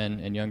older men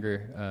and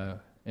younger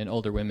and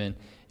older women.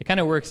 It kind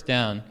of works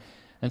down.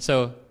 And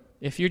so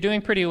if you're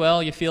doing pretty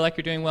well, you feel like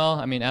you're doing well,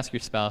 ask your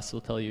spouse.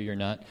 They'll tell you you're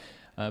not.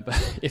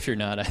 But if you're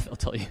not, they'll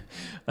tell you.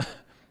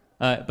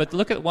 But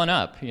look at one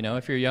up.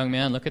 If you're a young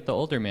man, look at the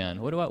older man.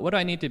 What do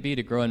I need to be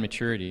to grow in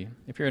maturity?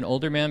 If you're an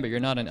older man but you're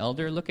not an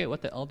elder, look at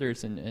what the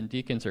elders and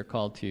deacons are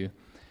called to,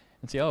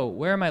 and say,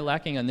 where am I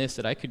lacking on this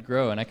that I could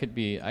grow and I could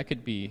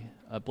be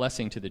a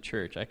blessing to the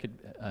church. I could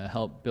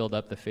help build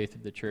up the faith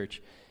of the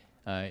church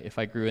if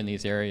I grew in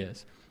these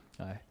areas.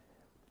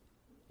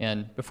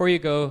 And before you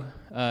go,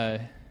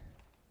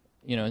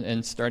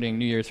 and starting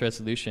New Year's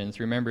resolutions,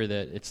 remember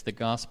that it's the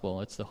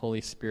gospel, it's the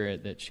Holy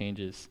Spirit that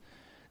changes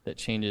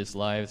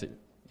lives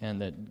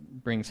and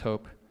that brings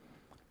hope.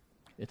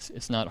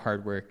 It's not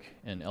hard work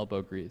and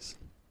elbow grease.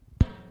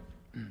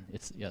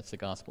 It's the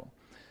gospel.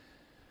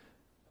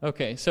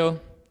 Okay, so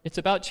it's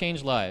about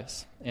changed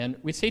lives, and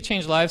we say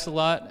change lives a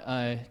lot.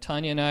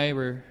 Tanya and I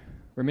we're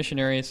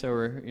missionaries, so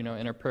we're in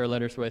our prayer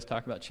letters we always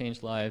talk about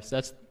changed lives.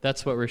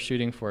 That's what we're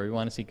shooting for. We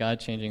want to see God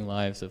changing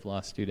lives of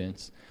lost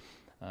students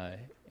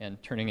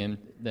and turning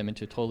them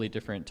into a totally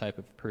different type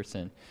of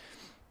person.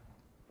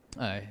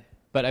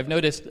 But I've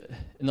noticed,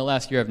 in the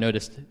last year,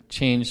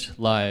 changing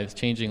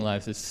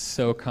lives is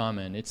so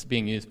common. It's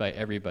being used by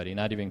everybody,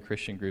 not even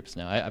Christian groups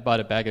now. I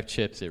bought a bag of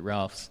chips at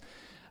Ralph's.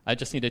 I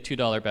just need a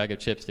 $2 bag of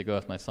chips to go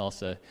with my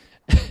salsa.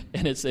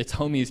 And it's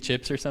Homie's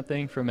Chips or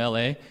something from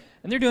LA.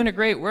 And they're doing a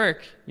great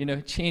work,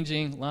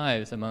 changing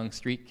lives among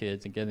street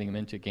kids and getting them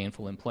into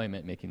gainful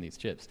employment making these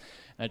chips.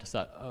 And I just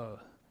thought, oh,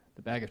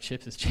 the bag of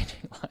chips is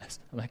changing lives.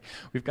 I'm like,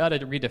 we've got to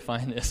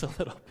redefine this a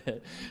little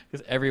bit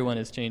because everyone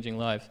is changing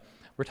lives.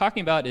 We're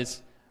talking about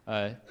is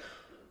a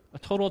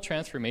total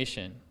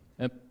transformation.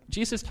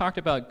 Jesus talked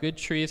about good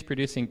trees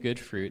producing good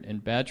fruit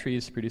and bad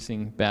trees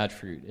producing bad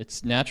fruit.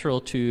 It's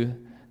natural to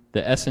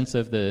the essence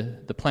of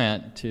the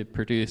plant to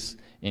produce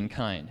in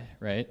kind,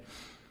 right?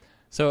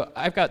 So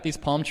I've got these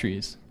palm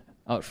trees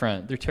out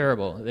front. They're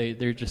terrible.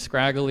 They're just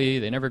scraggly.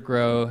 They never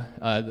grow.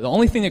 The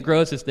only thing that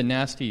grows is the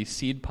nasty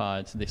seed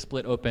pods. They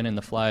split open and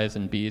the flies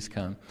and bees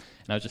come.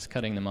 And I was just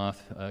cutting them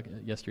off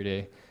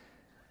yesterday.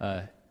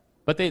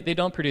 But they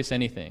don't produce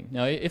anything.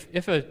 Now,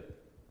 if a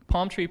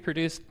palm tree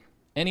produced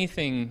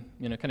anything,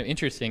 kind of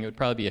interesting, it would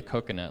probably be a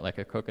coconut, like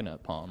a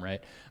coconut palm,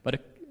 right? But a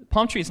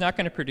palm tree is not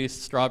going to produce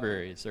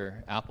strawberries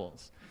or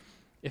apples.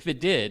 If it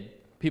did,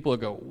 people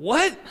would go,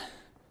 "What?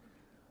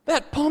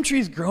 That palm tree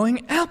is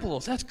growing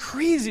apples. That's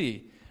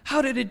crazy.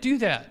 How did it do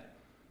that?"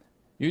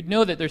 You'd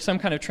know that there's some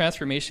kind of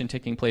transformation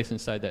taking place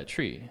inside that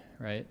tree,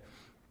 right?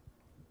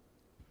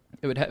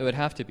 It would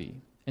have to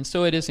be. And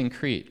so it is in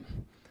Crete.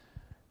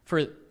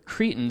 For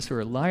Cretans, who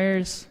are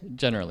liars,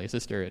 generally, it's a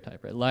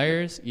stereotype, right?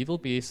 Liars, evil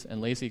beasts, and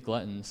lazy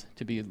gluttons,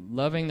 to be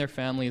loving their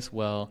families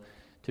well,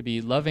 to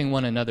be loving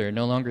one another,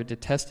 no longer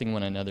detesting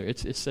one another.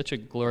 It's such a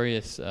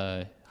glorious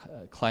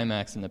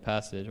climax in the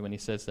passage when he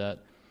says that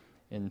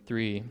in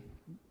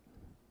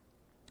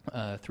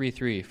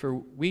 3:3. For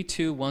we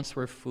too once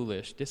were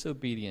foolish,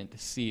 disobedient,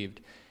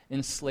 deceived,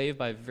 enslaved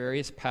by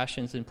various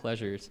passions and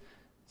pleasures.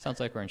 Sounds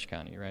like Orange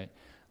County, right?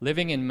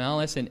 Living in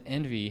malice and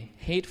envy,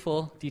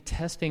 hateful,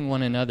 detesting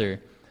one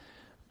another.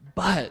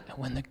 But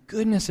when the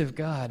goodness of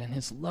God and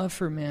his love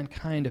for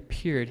mankind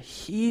appeared,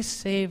 he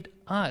saved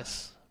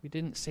us. We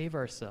didn't save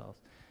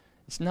ourselves.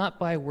 It's not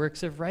by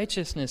works of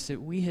righteousness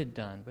that we had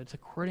done, but it's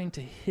according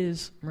to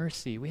his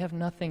mercy. We have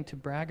nothing to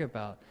brag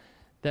about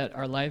that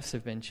our lives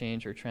have been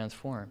changed or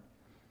transformed.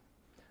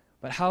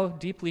 But how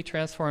deeply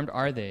transformed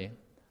are they?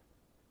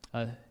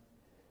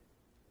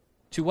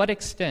 To what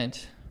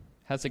extent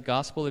has the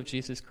gospel of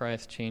Jesus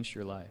Christ changed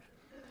your life?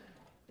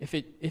 If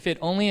it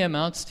only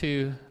amounts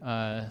to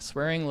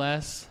swearing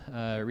less,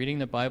 reading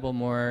the Bible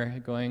more,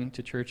 going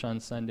to church on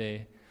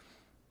Sunday,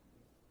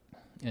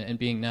 and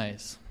being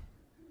nice,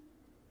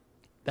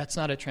 that's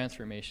not a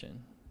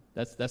transformation.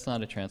 That's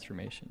not a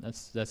transformation.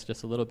 That's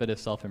just a little bit of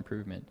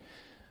self-improvement.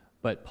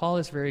 But Paul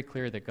is very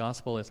clear the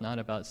gospel is not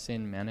about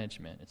sin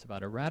management. It's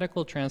about a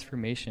radical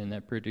transformation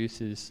that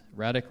produces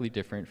radically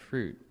different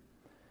fruit.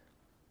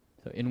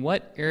 So in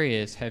what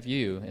areas have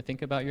you, and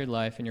think about your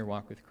life and your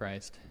walk with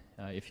Christ,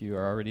 if you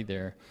are already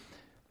there,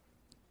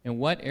 in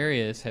what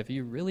areas have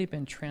you really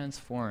been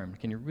transformed?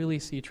 Can you really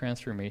see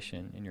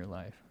transformation in your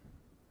life?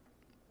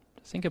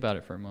 Just think about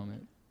it for a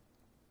moment.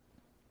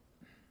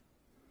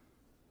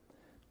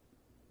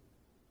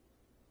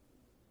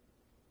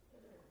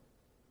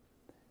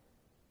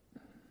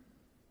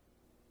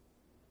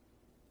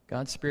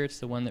 God's Spirit's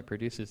the one that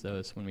produces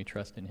those when we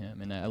trust in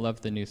him. And I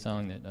love the new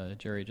song that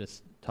Jerry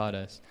just taught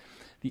us.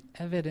 The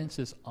evidence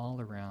is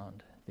all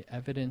around. The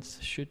evidence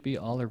should be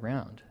all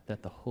around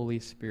that the Holy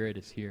Spirit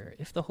is here.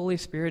 If the Holy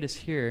Spirit is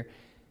here,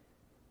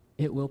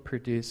 he will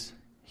produce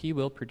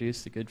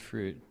the good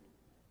fruit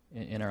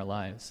in our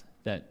lives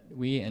that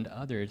we and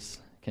others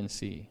can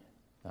see.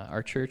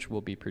 Our church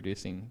will be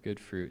producing good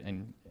fruit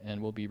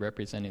and will be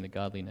representing the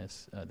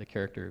godliness, the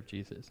character of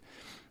Jesus.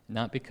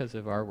 Not because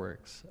of our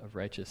works of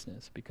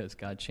righteousness, because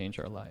God changed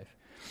our life.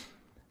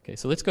 Okay,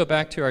 so let's go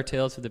back to our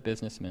tales of the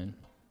businessmen.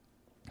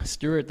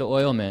 Stewart the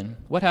oilman.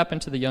 What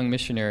happened to the young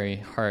missionary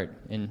heart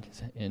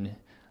in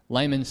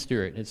Lyman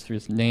Stewart?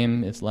 His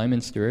name is Lyman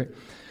Stewart.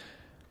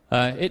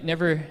 It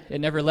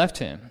never left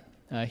him.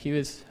 He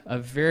was a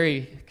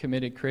very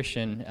committed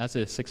Christian as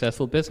a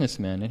successful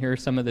businessman, and here are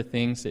some of the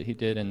things that he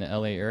did in the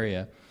LA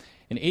area.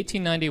 In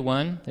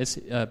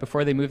 1891,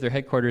 before they moved their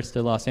headquarters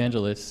to Los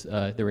Angeles,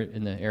 they were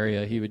in the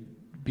area, he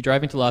would be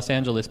driving to Los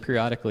Angeles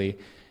periodically.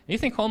 And you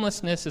think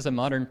homelessness is a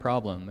modern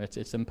problem.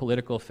 It's some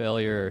political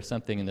failure or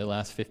something in the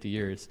last 50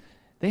 years.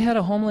 They had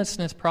a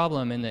homelessness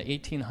problem in the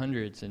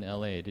 1800s in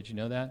LA. Did you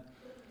know that?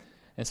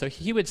 And so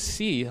he would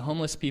see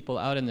homeless people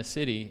out in the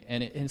city,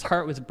 and his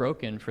heart was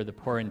broken for the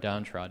poor and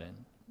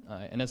downtrodden.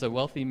 And as a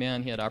wealthy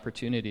man, he had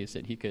opportunities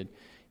that he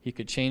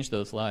could change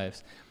those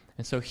lives.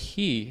 And so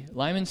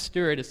Lyman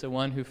Stewart, is the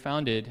one who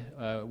founded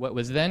what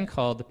was then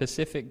called the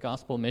Pacific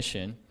Gospel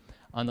Mission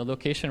on the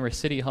location where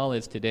City Hall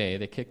is today.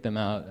 They kicked them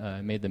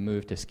out, made the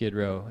move to Skid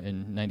Row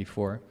in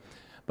 '94.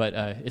 But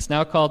it's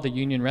now called the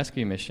Union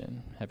Rescue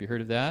Mission. Have you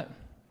heard of that?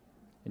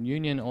 And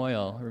Union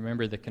Oil,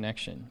 remember the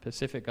connection.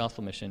 Pacific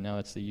Gospel Mission, now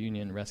it's the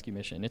Union Rescue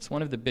Mission. It's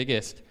one of the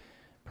biggest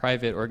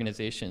private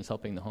organizations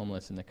helping the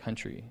homeless in the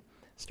country.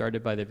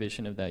 started by the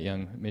vision of that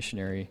young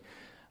missionary,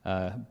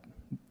 the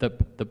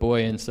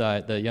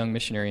young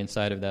missionary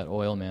inside of that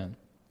oil man.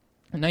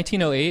 In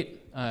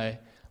 1908,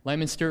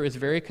 Lyman Stewart was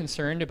very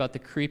concerned about the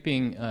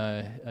creeping,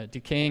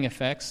 decaying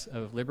effects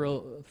of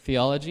liberal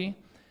theology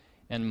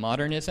and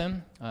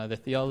modernism, the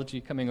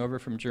theology coming over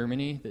from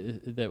Germany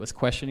that was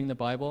questioning the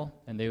Bible,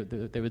 and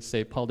they would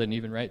say, Paul didn't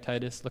even write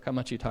Titus, look how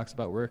much he talks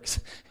about works,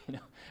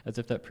 as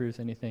if that proves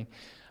anything.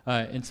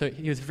 And so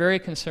he was very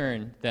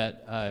concerned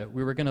that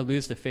we were going to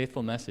lose the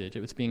faithful message.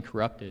 It was being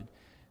corrupted.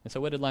 And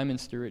so what did Lyman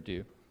Stewart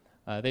do?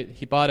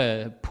 He bought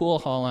a pool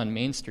hall on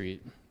Main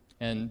Street,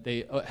 and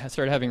they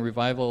started having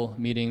revival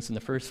meetings on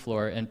the first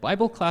floor and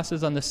Bible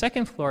classes on the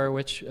second floor,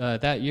 which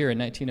that year in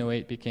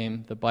 1908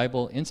 became the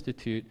Bible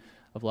Institute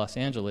of Los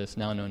Angeles,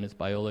 now known as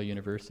Biola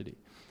University,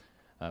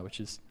 which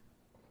is,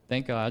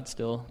 thank God,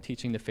 still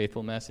teaching the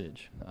faithful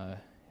message,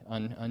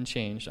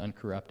 unchanged,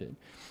 uncorrupted.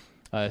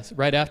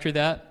 Right after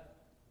that,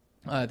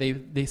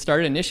 they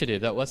started an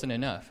initiative. That wasn't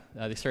enough.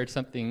 They started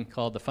something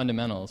called the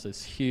Fundamentals,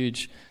 this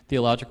huge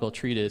theological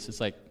treatise. It's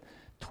like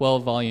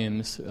 12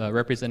 volumes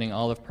representing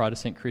all of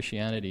Protestant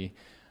Christianity,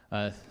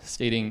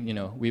 stating,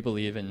 we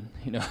believe in,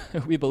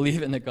 we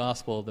believe in the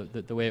gospel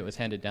the way it was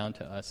handed down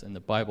to us, and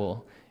the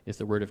Bible is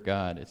the Word of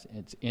God.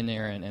 It's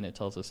inerrant, and it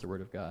tells us the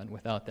Word of God.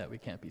 Without that, we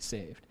can't be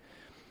saved.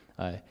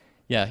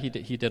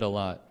 He did a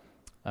lot.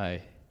 There's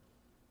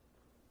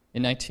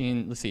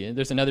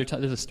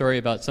a story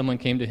about someone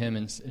came to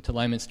him to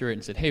Lyman Stewart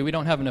and said, hey, we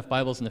don't have enough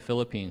Bibles in the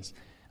Philippines.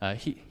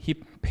 He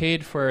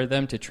paid for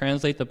them to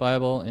translate the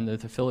Bible into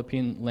the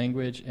Philippine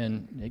language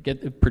and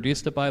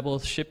produce the Bible,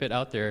 ship it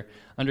out there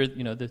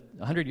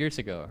 100 years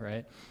ago,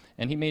 right?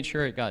 And he made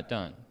sure it got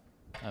done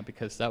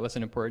because that was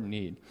an important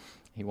need.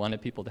 He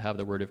wanted people to have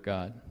the Word of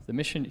God. The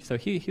mission. So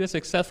he was a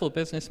successful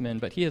businessman,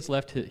 but he has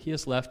left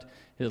his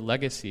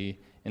legacy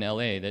in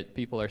L.A. that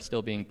people are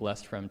still being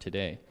blessed from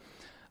today.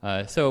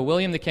 So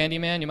William the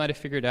Candyman, you might have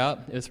figured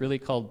out, it was really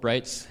called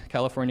Bright's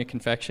California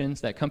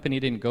Confections. That company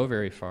didn't go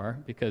very far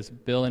because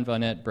Bill and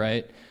Vonette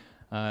Bright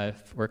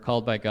were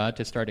called by God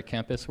to start a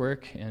campus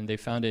work, and they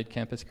founded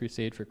Campus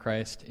Crusade for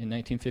Christ in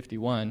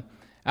 1951.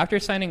 After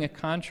signing a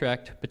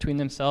contract between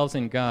themselves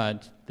and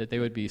God that they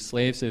would be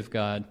slaves of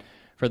God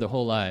for their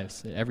whole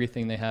lives, that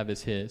everything they have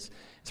is His.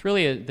 It's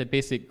really the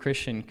basic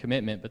Christian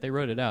commitment, but they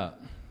wrote it out.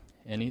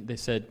 And they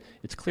said,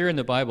 it's clear in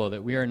the Bible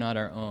that we are not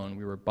our own.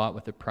 We were bought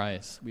with a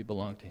price. We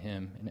belong to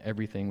Him, and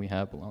everything we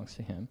have belongs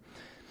to Him.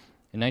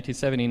 In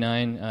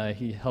 1979,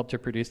 he helped to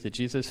produce the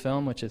Jesus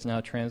film, which is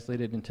now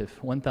translated into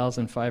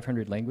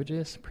 1,500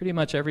 languages, pretty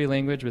much every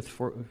language with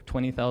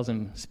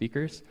 20,000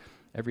 speakers,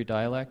 every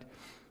dialect.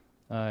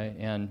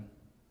 And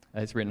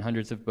he's written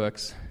hundreds of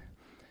books,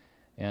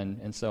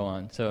 and so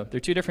on. So there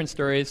are two different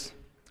stories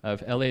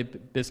of LA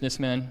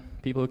businessmen,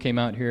 people who came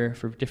out here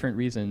for different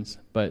reasons,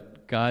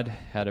 but God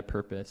had a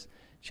purpose,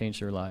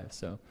 changed their lives.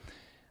 So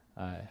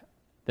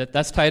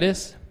that's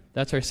Titus.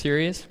 That's our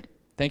series.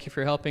 Thank you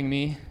for helping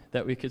me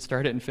that we could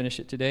start it and finish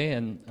it today.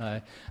 And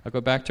I'll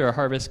go back to our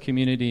Harvest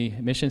Community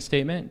mission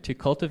statement: to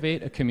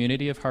cultivate a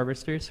community of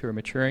harvesters who are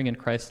maturing in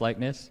Christ's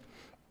likeness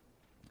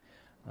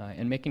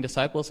and making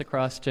disciples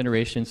across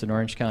generations in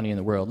Orange County and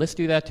the world. Let's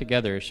do that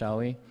together, shall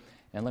we?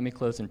 And let me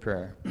close in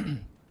prayer.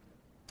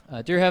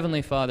 Dear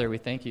Heavenly Father, we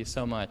thank you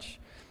so much.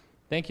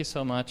 Thank you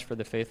so much for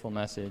the faithful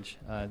message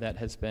that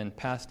has been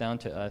passed down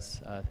to us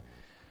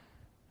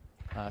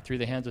through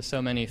the hands of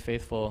so many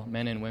faithful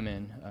men and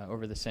women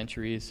over the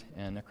centuries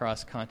and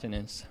across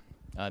continents,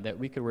 that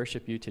we could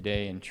worship you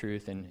today in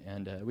truth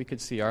and we could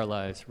see our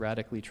lives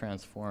radically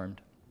transformed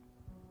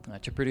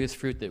to produce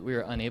fruit that we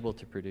are unable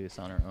to produce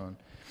on our own.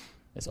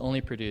 It's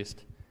only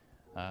produced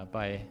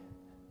by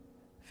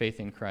faith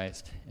in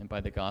Christ and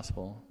by the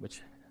gospel,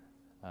 which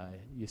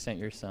you sent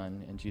your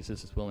Son, and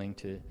Jesus is willing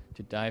to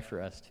die for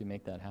us to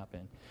make that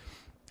happen.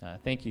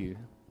 Thank you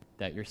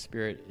that your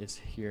Spirit is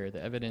here.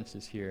 The evidence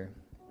is here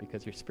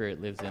because your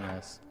Spirit lives in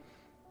us.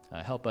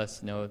 Help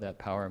us know that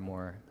power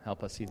more.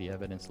 Help us see the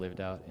evidence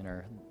lived out in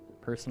our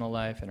personal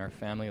life, in our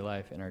family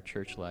life, in our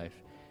church life,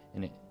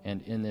 and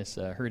in this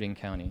hurting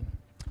county.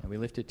 And we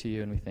lift it to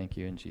you, and we thank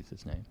you in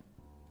Jesus' name.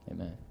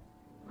 Amen.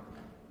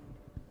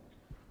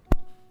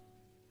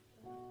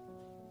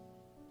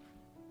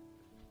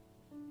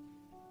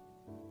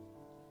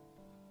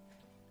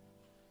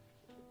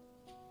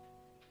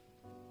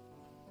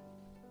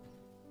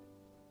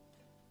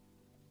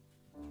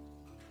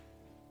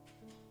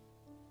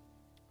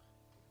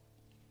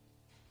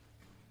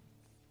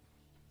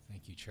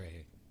 Thank you,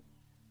 Trey.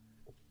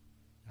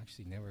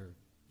 Actually, never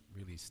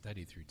really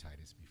studied through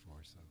Titus before,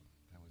 so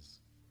that was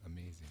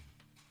amazing.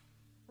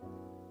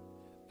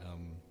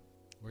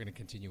 We're going to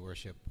continue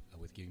worship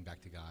with giving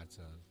back to God,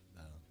 so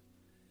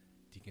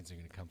deacons are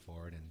going to come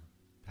forward and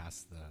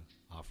pass the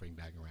offering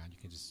bag around. You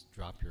can just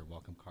drop your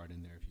welcome card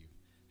in there if you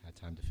had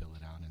time to fill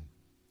it out. And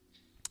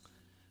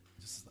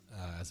just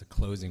as a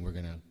closing, we're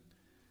going to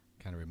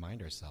kind of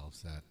remind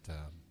ourselves that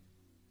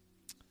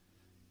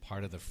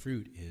part of the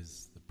fruit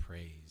is the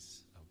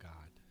praise of God,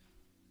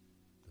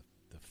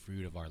 the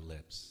fruit of our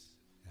lips.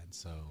 And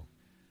so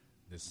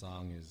this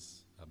song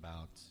is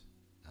about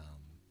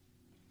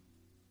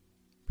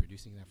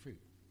producing that fruit,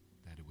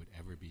 that it would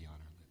ever be on our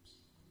lips.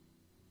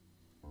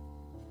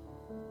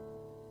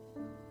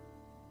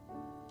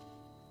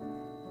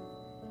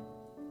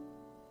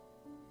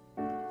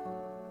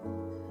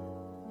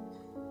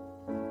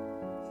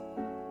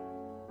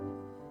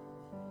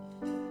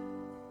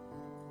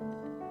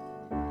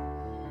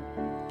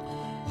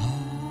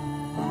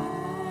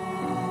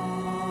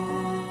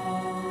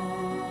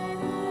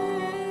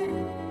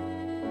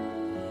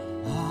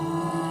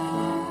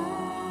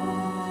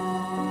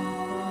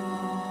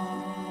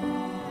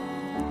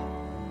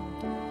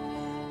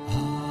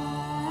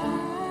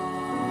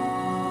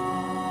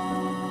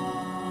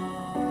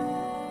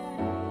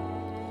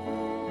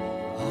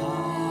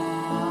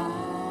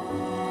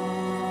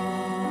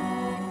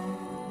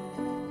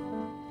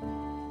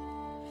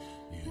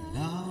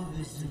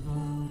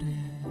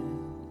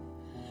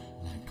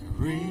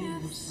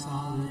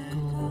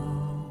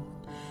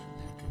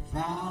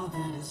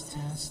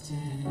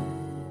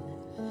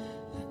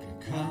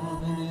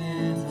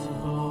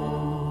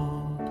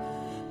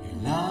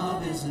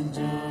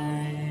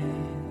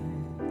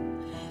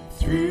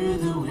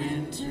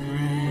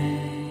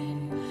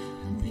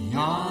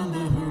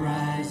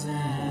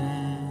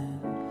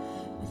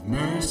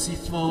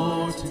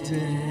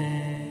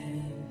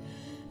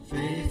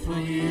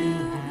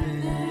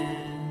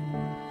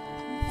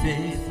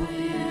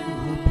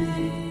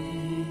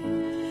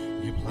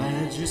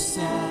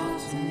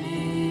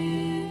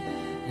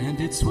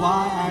 It's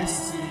why I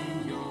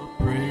sing your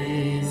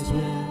praise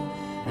will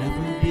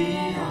ever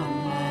be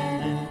on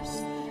my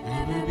lips,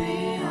 ever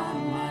be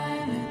on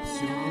my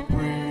lips. Your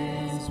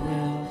praise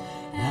will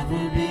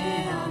ever be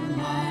on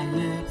my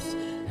lips,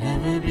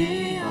 ever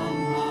be on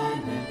my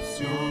lips.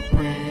 Your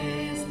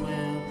praise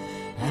will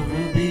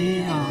ever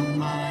be on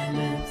my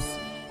lips,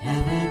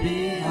 ever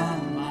be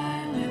on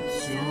my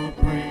lips. Your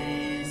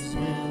praise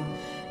will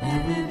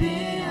ever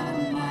be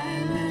on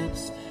my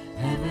lips,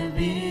 ever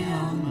be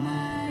on my lips.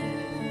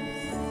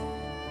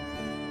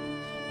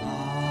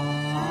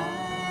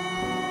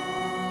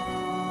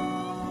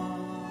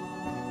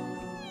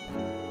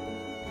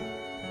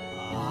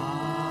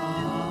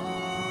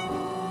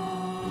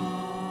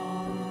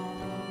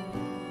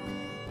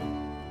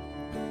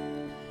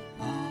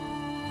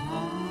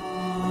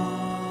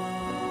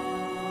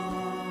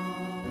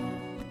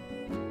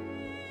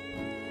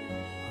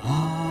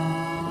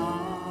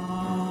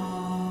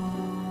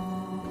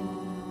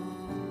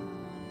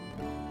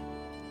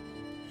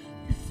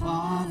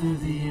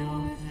 The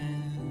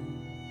open,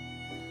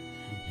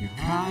 your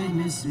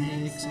kindness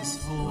makes us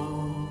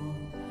full.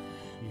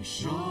 You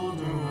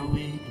shoulder our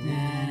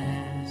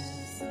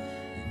weakness,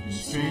 and your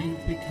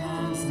strength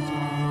becomes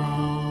our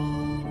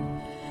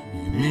own.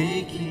 You're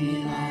making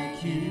me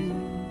like you.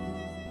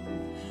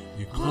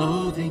 You're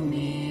clothing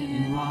me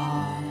in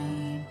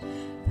white,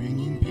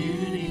 bringing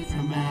beauty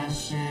from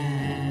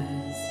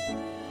ashes.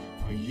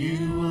 For you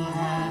will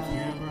have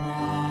your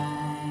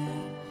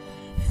bride,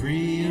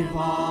 free of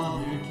all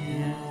her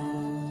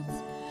guilt,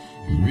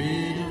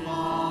 rid of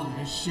all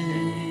her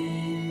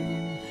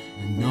shame,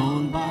 and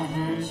known by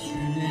her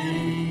true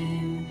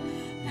name.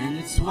 And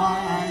it's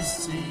why I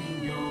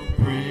sing your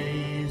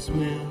praise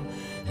will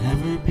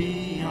ever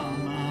be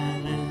on my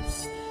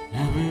lips,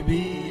 ever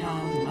be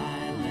on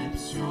my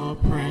lips. Your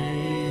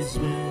praise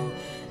will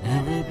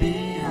ever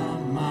be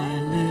on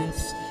my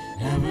lips,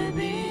 ever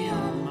be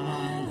on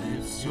my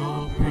lips.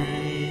 Your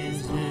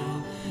praise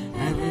will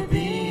ever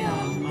be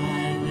on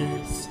my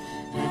lips,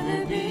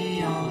 ever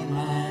be on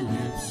my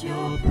lips.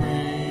 Your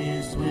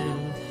praise will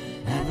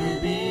ever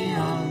be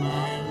on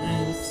my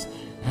lips,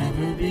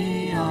 ever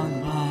be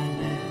on my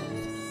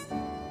lips.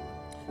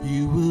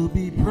 You will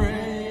be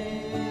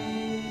praised,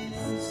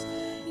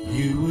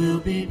 you will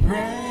be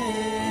praised.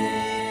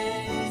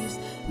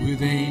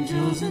 With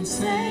angels and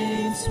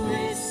saints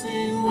we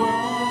sing,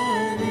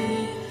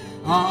 worthy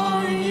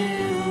are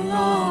you,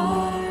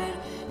 Lord.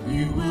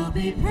 You will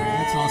be praised.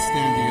 Let's all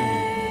stand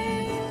together.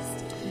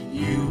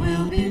 You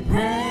will be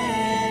praised.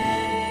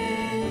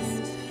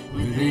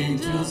 With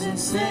angels and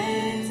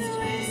saints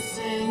we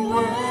sing,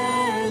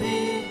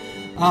 worthy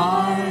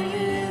are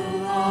you,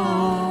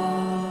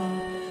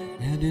 Lord.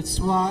 And it's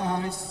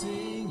why I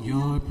sing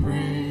your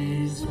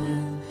praise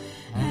will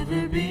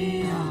ever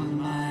be on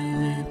my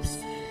lips,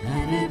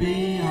 ever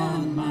be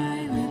on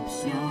my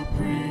lips. Your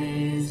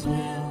praise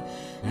will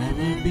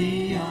ever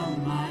be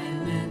on my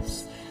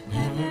lips,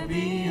 ever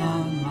be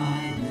on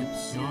my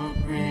lips. Your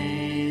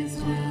praise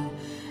will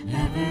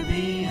ever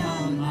be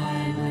on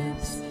my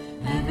lips,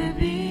 ever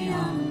be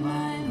on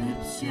my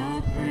lips.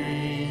 Your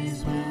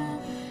praise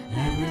will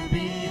ever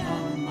be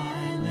on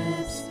my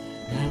lips,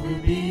 ever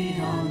be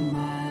on my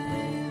lips.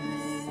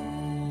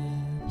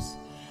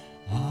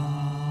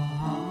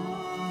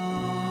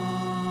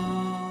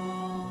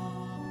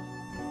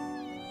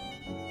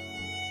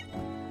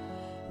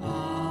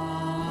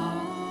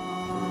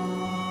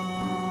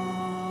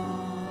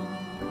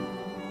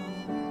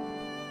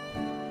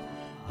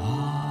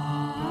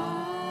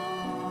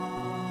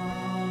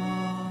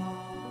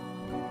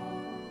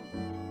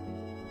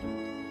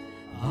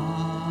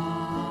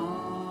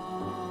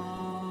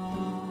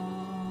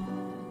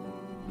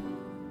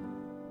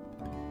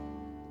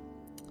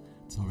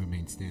 So I'll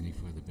remain standing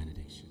for the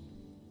benediction.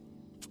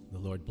 The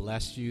Lord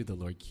bless you. The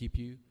Lord keep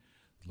you.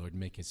 The Lord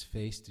make his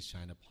face to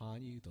shine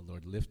upon you. The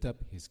Lord lift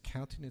up his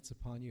countenance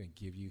upon you and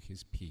give you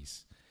his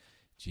peace.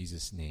 In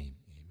Jesus' name,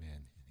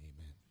 amen and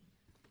amen.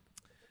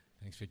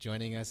 Thanks for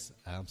joining us.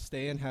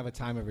 Stay and have a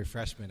time of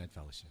refreshment and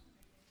fellowship.